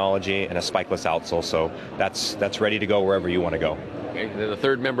forging technology and a spikeless outsole. So that's ready to go wherever you want to go. Okay, the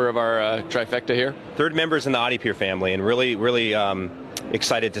third member of our trifecta here? Third member is in the AdiPure family, and really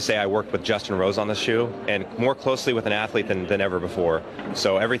excited to say I worked with Justin Rose on this shoe, and more closely with an athlete than ever before.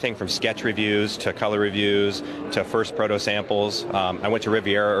 So everything from sketch reviews to color reviews to first proto samples. I went to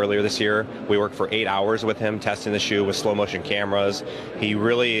Riviera earlier this year. We worked for 8 hours with him testing the shoe with slow motion cameras. He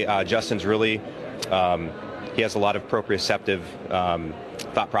really, Justin's really, he has a lot of proprioceptive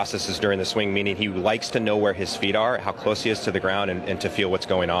thought processes during the swing, meaning he likes to know where his feet are, how close he is to the ground, and to feel what's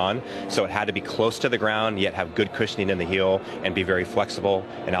going on. So it had to be close to the ground, yet have good cushioning in the heel and be very flexible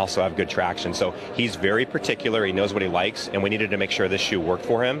and also have good traction. So he's very particular. He knows what he likes, and we needed to make sure this shoe worked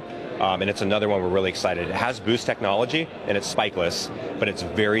for him. And it's another one we're really excited. It has Boost technology, and it's spikeless, but it's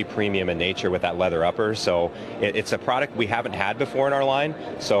very premium in nature with that leather upper. So it's a product we haven't had before in our line.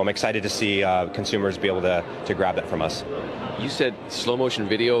 So I'm excited to see consumers be able to grab that from us. You said slow motion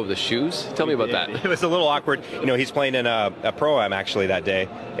video of the shoes. Tell me about that. It was a little awkward. You know, he's playing in a Pro-Am actually that day,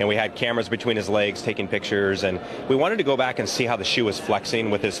 and we had cameras between his legs taking pictures, and we wanted to go back and see how the shoe was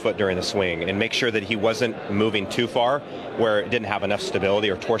flexing with his foot during the swing and make sure that he wasn't moving too far where it didn't have enough stability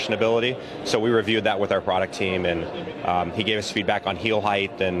or torsionability. So we reviewed that with our product team, and he gave us feedback on heel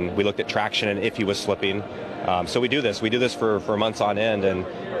height, and we looked at traction and if he was slipping. So we do this for months on end, and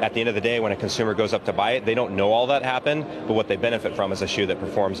at the end of the day, when a consumer goes up to buy it, they don't know all that happened, but what they benefit from is a shoe that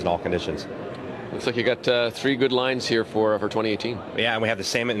performs in all conditions. Looks like you got 3 good lines here for 2018. Yeah, and we have the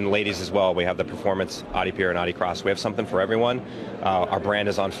same in ladies as well. We have the Performance, AdiPure, and AdiCross. We have something for everyone. Our brand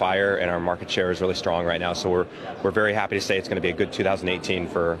is on fire, and our market share is really strong right now. So we're very happy to say it's going to be a good 2018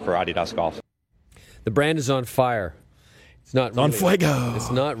 for Adidas Golf. The brand is on fire. It's not really, on fuego.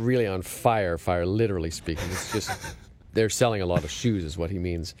 It's not really on fire, literally speaking. It's just they're selling a lot of shoes is what he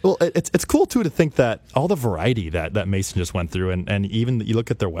means. Well, it's cool, too, to think that all the variety that Mason just went through, and even you look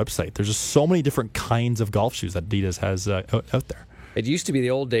at their website, there's just so many different kinds of golf shoes that Adidas has out there. It used to be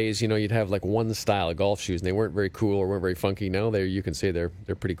the old days, you'd have like one style of golf shoes, and they weren't very cool or weren't very funky. Now you can say they're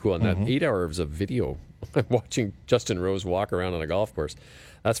pretty cool. And that 8 hours of video, watching Justin Rose walk around on a golf course,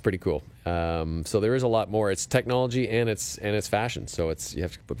 that's pretty cool. So there is a lot more. It's technology and it's fashion. So you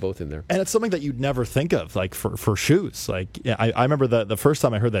have to put both in there. And it's something that you'd never think of, like for shoes. Like I remember the first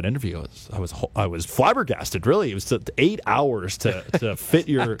time I heard that interview, I was flabbergasted. Really, it was 8 hours to fit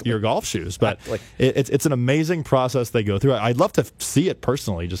your golf shoes. But it's an amazing process they go through. I'd love to see it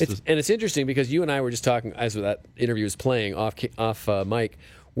personally. And it's interesting because you and I were just talking as that interview was playing off mic,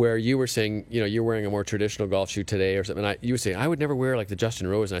 where you were saying, you're wearing a more traditional golf shoe today or something. You were saying, I would never wear like the Justin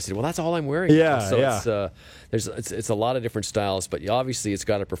Rose. And I said, well, that's all I'm wearing. Yeah, so it's a lot of different styles, but obviously it's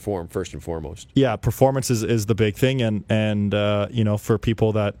got to perform first and foremost. Yeah, performance is the big thing. And for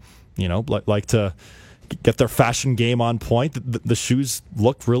people that, like to get their fashion game on point, the shoes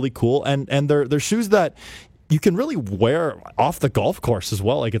look really cool. And they're shoes that you can really wear off the golf course as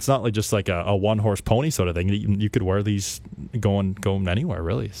well. Like it's not like just like a one-horse pony sort of thing. You could wear these going anywhere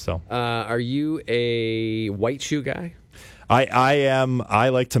really. So, are you a white shoe guy? I am. I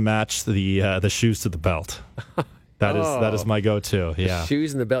like to match the shoes to the belt. That is my go-to. Yeah, the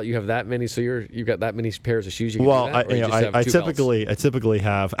shoes and the belt. You have that many, so you've got that many pairs of shoes. I typically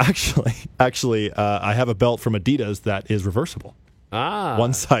have actually I have a belt from Adidas that is reversible. Ah.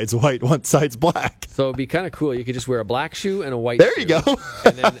 One side's white, one side's black. So it'd be kind of cool. You could just wear a black shoe and a white shoe. There you go.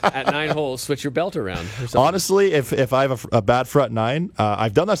 And then at 9 holes, switch your belt around. Honestly, if I have a bad front 9,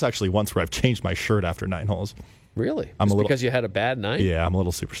 I've done this actually once where I've changed my shirt after 9 holes. Really? Because you had a bad 9? Yeah, I'm a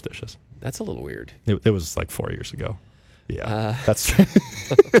little superstitious. That's a little weird. It was like 4 years ago. Yeah, that's true.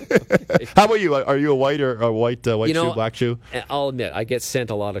 How about you? Are you a white or a white shoe, black shoe? I'll admit, I get sent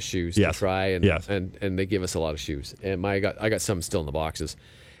a lot of shoes to try, and they give us a lot of shoes. And I got some still in the boxes,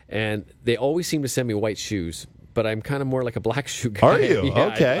 and they always seem to send me white shoes. But I'm kind of more like a black shoe guy. Are you?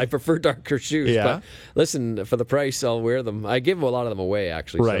 Yeah, okay. I prefer darker shoes. Yeah. But listen, for the price, I'll wear them. I give a lot of them away,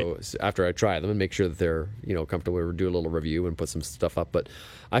 actually. Right. So after I try them and make sure that they're comfortable, we'll do a little review and put some stuff up. But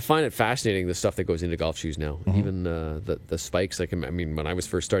I find it fascinating, the stuff that goes into golf shoes now. Mm-hmm. Even the spikes. When I was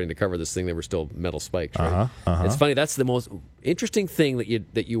first starting to cover this thing, they were still metal spikes. Right? It's funny. That's the most interesting thing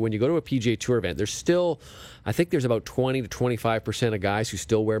that you when you go to a PGA Tour event, there's still, I think there's about 20 to 25% of guys who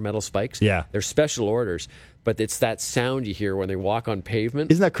still wear metal spikes. Yeah. They're special orders. But it's that sound you hear when they walk on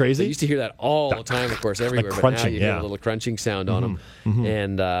pavement. Isn't that crazy? I used to hear that all the time, of course, everywhere. Like crunching, but now you hear a little crunching sound on them.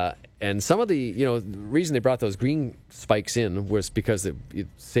 Mm-hmm. And some of the, the reason they brought those green spikes in was because it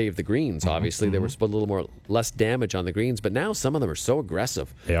saved the greens, obviously. They were supposed to less damage on the greens. But now some of them are so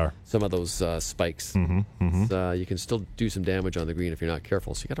aggressive. They are. Some of those spikes. You can still do some damage on the green if you're not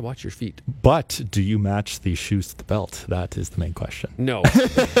careful. So you got to watch your feet. But do you match the shoes to the belt? That is the main question. No.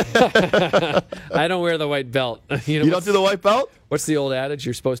 I don't wear the white belt. You don't do the white belt? What's the old adage?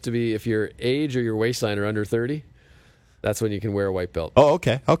 You're supposed to be, if your age or your waistline are under 30? That's when you can wear a white belt. Oh,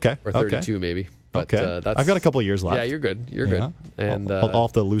 okay. Or 32 maybe. But, okay. I've got a couple of years left. Yeah, you're good. You're good. And I'll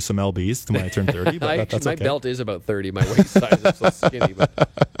have to lose some LBs when I turn 30. But that's my okay. belt is about 30. My waist size is so skinny.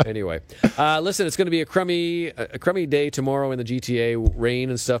 But anyway, listen, it's going to be a crummy day tomorrow in the GTA, rain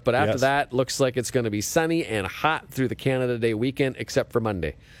and stuff. But after that, looks like it's going to be sunny and hot through the Canada Day weekend, except for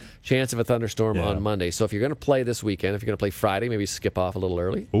Monday. Chance of a thunderstorm on Monday. So if you're going to play this weekend, if you're going to play Friday, maybe skip off a little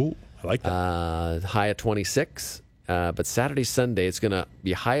early. Ooh, I like that. High at 26. But Saturday, Sunday, it's going to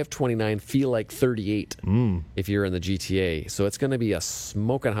be a high of 29, feel like 38 if you're in the GTA. So it's going to be a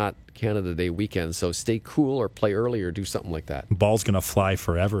smoking hot Canada Day weekend. So stay cool or play early or do something like that. Ball's going to fly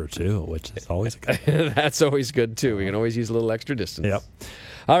forever, too, which is always a good thing. That's always good, too. We can always use a little extra distance. Yep.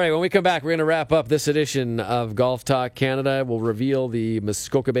 All right, when we come back, we're going to wrap up this edition of Golf Talk Canada. We'll reveal the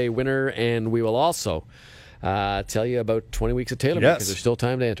Muskoka Bay winner, and we will also tell you about 20 weeks of TaylorMade because there's still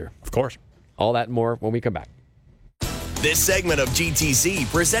time to enter. Of course. All that and more when we come back. This segment of GTC,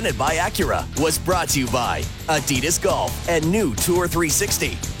 presented by Acura, was brought to you by Adidas Golf and new Tour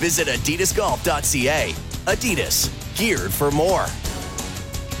 360. Visit adidasgolf.ca. Adidas, geared for more.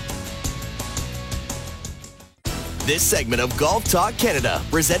 This segment of Golf Talk Canada,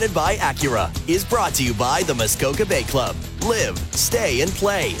 presented by Acura, is brought to you by the Muskoka Bay Club. Live, stay, and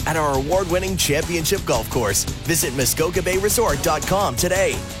play at our award-winning championship golf course. Visit MuskokaBayResort.com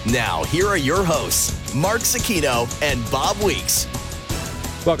today. Now, here are your hosts, Mark Cicchino and Bob Weeks.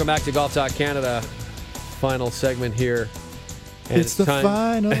 Welcome back to Golf Talk Canada. Final segment here. And it's the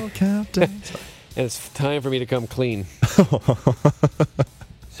final countdown. And it's time for me to come clean.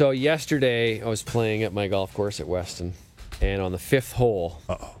 So yesterday, I was playing at my golf course at Weston, and on the 5th hole,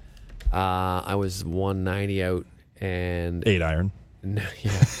 I was 190 out. And 8 iron.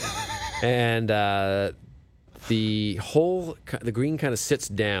 Yeah. And the green kind of sits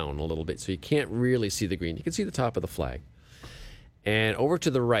down a little bit, so you can't really see the green. You can see the top of the flag. And over to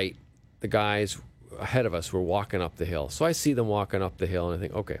the right, the guys ahead of us were walking up the hill. So I see them walking up the hill, and I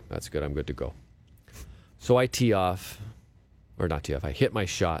think, okay, that's good. I'm good to go. So I tee off, or not tee off. I hit my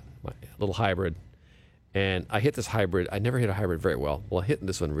shot, my little hybrid. And I hit this hybrid. I never hit a hybrid very well. Well, I hit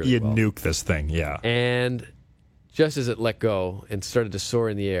this one really well. You nuke this thing, yeah. And just as it let go and started to soar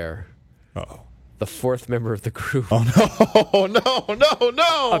in the air, the 4th member of the group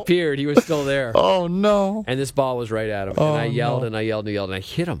appeared. He was still there. Oh, no. And this ball was right at him. And I yelled and I yelled and I yelled, and I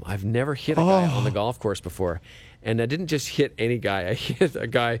hit him. I've never hit a guy on the golf course before. And I didn't just hit any guy. I hit a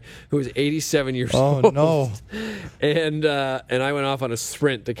guy who was 87 years old. Oh, no. And I went off on a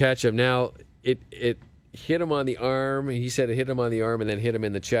sprint to catch him. Now, it hit him on the arm. He said it hit him on the arm and then hit him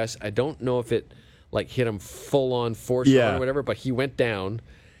in the chest. I don't know if it hit him full on force or whatever, but he went down,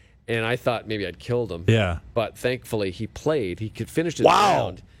 and I thought maybe I'd killed him. Yeah. But thankfully he played. He could finish his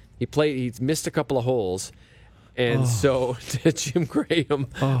round. He played. He missed a couple of holes, and so to Jim Graham,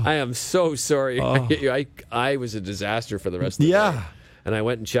 I am so sorry. I was a disaster for the rest of the day. And I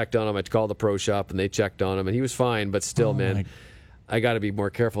went and checked on him. I called the pro shop, and they checked on him, and he was fine. But still, man, I got to be more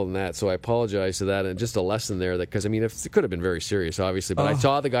careful than that. So I apologize to that, and just a lesson there. Because I mean, it could have been very serious, obviously. But I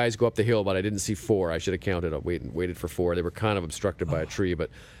saw the guys go up the hill, but I didn't see 4. I should have counted up, waited for 4. They were kind of obstructed by a tree, but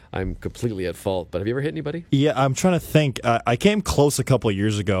I'm completely at fault. But have you ever hit anybody? Yeah, I'm trying to think. I came close a couple of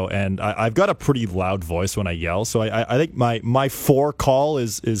years ago, and I've got a pretty loud voice when I yell. So I think my 4 call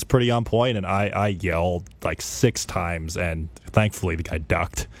is pretty on point, and I yelled like 6 times, and thankfully the guy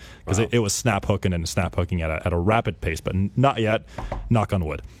ducked. Because it was snap hooking at a rapid pace, but not yet. Knock on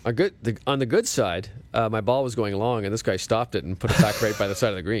wood. On the good side, my ball was going long, and this guy stopped it and put it back right by the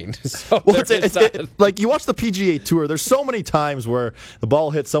side of the green. So like you watch the PGA Tour, there's so many times where the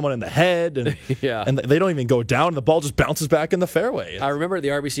ball hits someone in the head, and and they don't even go down, and the ball just bounces back in the fairway. I remember at the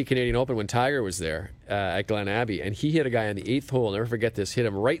RBC Canadian Open when Tiger was there at Glen Abbey, and he hit a guy on the 8th hole. I'll never forget this. Hit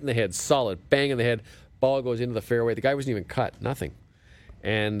him right in the head, solid, bang in the head. Ball goes into the fairway. The guy wasn't even cut, nothing.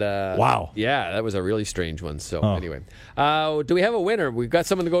 And wow, yeah, that was a really strange one. So anyway, do we have a winner? We've got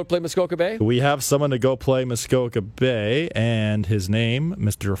someone to go play Muskoka Bay. We have someone to go play Muskoka Bay, and his name,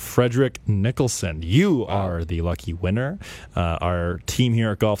 Mr. Frederick Nicholson. You are the lucky winner. Our team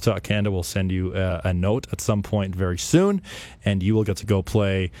here at Golf Talk Canada will send you a note at some point very soon, and you will get to go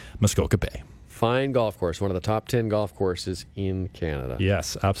play Muskoka Bay. Fine golf course, one of the top 10 golf courses in Canada.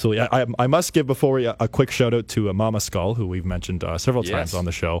 Yes, absolutely. I must give before we a quick shout out to Mama Skull, who we've mentioned several times on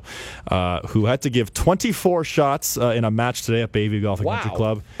the show, who had to give 24 shots in a match today at Bayview Golf and Country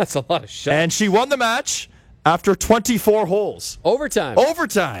Club. That's a lot of shots. And she won the match. after 24 holes. Overtime.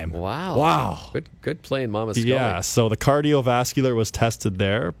 Wow. Good play in Mama Scully. Yeah, so the cardiovascular was tested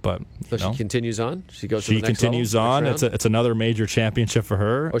there, but so she continues on. She goes to the next continues level, on. next It's another major championship for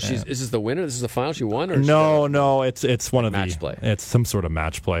her. Oh, is this the winner? This is the final. She won, or no, it's one of match play. It's some sort of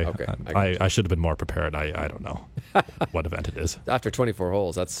match play. Okay, I should have been more prepared. I don't know what event it is. After 24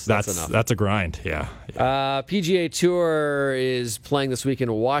 holes, that's enough. That's a grind. Yeah. PGA Tour is playing this week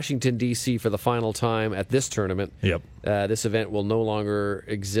in Washington D.C. for the final time at this tournament. Yep. This event will no longer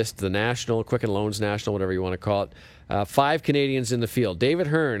exist. The National, Quicken Loans National, whatever you want to call it. 5 Canadians in the field. David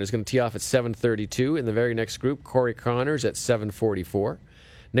Hearn is going to tee off at 7:32. In the very next group, Corey Connors at 7:44.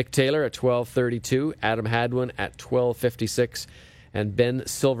 Nick Taylor at 12:32. Adam Hadwin at 12:56. And Ben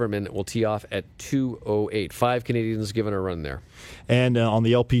Silverman will tee off at 2:08. 5 Canadians given a run there. And on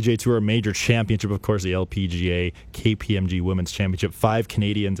the LPGA Tour Major Championship, of course, the LPGA KPMG Women's Championship, 5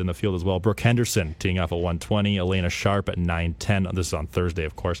 Canadians in the field as well. Brooke Henderson teeing off at 1:20. Elena Sharp at 9:10. This is on Thursday,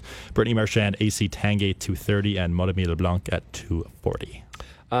 of course. Brittany Marchand, AC Tanguay, 2:30. And Moremi LeBlanc at 2:40.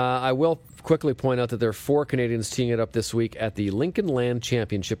 I will quickly point out that there are 4 Canadians teeing it up this week at the Lincoln Land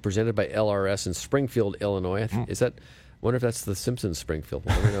Championship presented by LRS in Springfield, Illinois. Is that... I wonder if that's the Simpsons Springfield.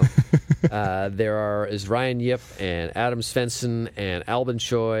 I don't know. There is Ryan Yip and Adam Svensson and Albin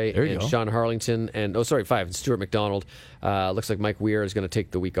Choi and Sean Harlington and 5 and Stuart McDonald. Looks like Mike Weir is going to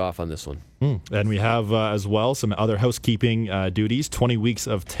take the week off on this one. And we have as well some other housekeeping duties. 20 weeks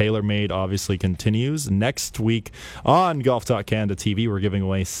of TaylorMade obviously continues. Next week on Golf Talk Canada TV, we're giving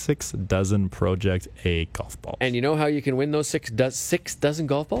away 6 dozen Project A golf balls. And you know how you can win those 6 dozen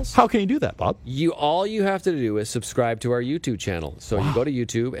golf balls? How can you do that, Bob? All you have to do is subscribe to our YouTube channel. So you go to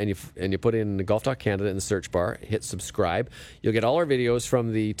YouTube and you put in Golf Talk Canada in the search bar, hit subscribe. You'll get all our videos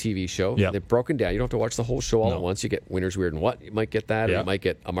from the TV show. Yep. They're broken down. You don't have to watch the whole show all at once. You get Winners, Weird, and What. You might get that. Or you might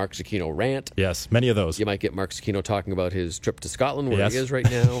get a Mark Zucchino rant. Yes, many of those. You might get Mark Zucchino talking about his trip to Scotland, where he is right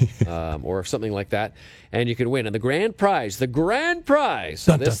now, or something like that. And you can win. And the grand prize, thing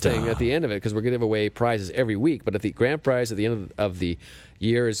at the end of it, because we're going to give away prizes every week, but at the grand prize at the end of the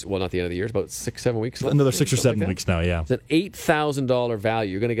year is, well, not the end of the year, it's about 6-7 weeks left. Another 6 or 7 weeks now, yeah. It's an $8,000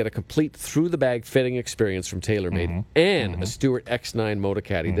 value. You're going to get a complete through-the-bag fitting experience from TaylorMade and a Stewart X9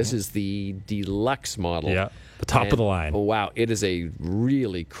 Motocaddy. This is the deluxe model. Yeah, the top of the line. Oh, wow. It is a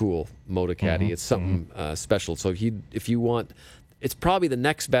really cool Motocaddy. It's something special. So if you want, it's probably the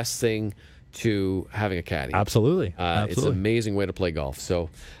next best thing to having a caddy. Absolutely. It's an amazing way to play golf.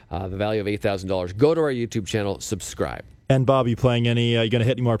 So the value of $8,000. Go to our YouTube channel, subscribe. And Bob, you playing any? You going to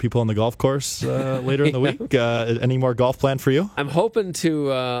hit any more people on the golf course later in the week? Any more golf planned for you? I'm hoping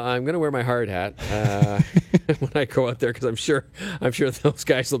to. I'm going to wear my hard hat when I go out there because I'm sure those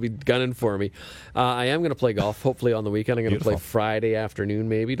guys will be gunning for me. I am going to play golf. Hopefully on the weekend. I'm going to play Friday afternoon.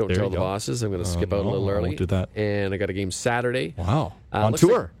 Maybe don't tell the bosses. I'm going to skip out a little early. Won't do that. And I got a game Saturday. Wow. On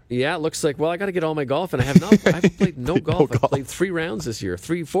tour. It looks like. Well, I got to get all my golf, and I haven't played no golf. I've played 3 rounds this year,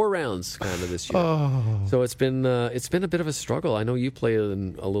 4 rounds kind of this year. So it's been a bit of a struggle. I know you play a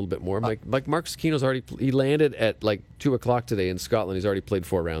little bit more. Like Mark Zucchino's he landed at like 2:00 today in Scotland. He's already played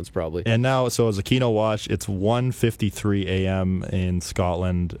 4 rounds probably. And now, so as Zucchino watch, it's 1:53 a.m. in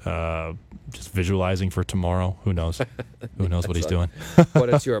Scotland. Just visualizing for tomorrow. Who knows? Who knows what he's doing?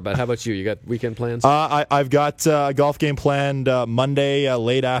 What is your? But how about you? You got weekend plans? I've got a golf game planned Monday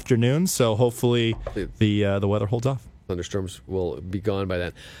late afternoon. So hopefully the weather holds off. Thunderstorms will be gone by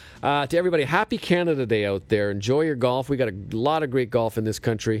then. To everybody, happy Canada Day out there. Enjoy your golf. We got a lot of great golf in this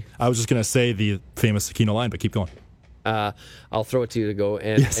country. I was just going to say the famous Zucchino line, but keep going. I'll throw it to you to go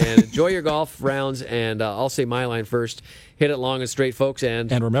and enjoy your golf rounds. And I'll say my line first. Hit it long and straight, folks.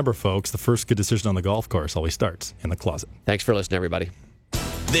 And remember, folks, the first good decision on the golf course always starts in the closet. Thanks for listening, everybody.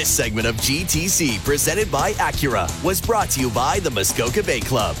 This segment of GTC, presented by Acura, was brought to you by the Muskoka Bay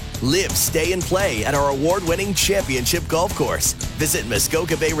Club. Live, stay, and play at our award-winning championship golf course. Visit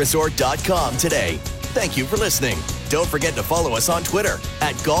MuskokaBayResort.com today. Thank you for listening. Don't forget to follow us on Twitter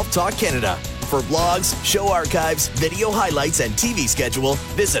at Golf Talk Canada. For blogs, show archives, video highlights, and TV schedule,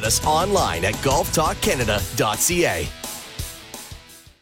 visit us online at golftalkcanada.ca.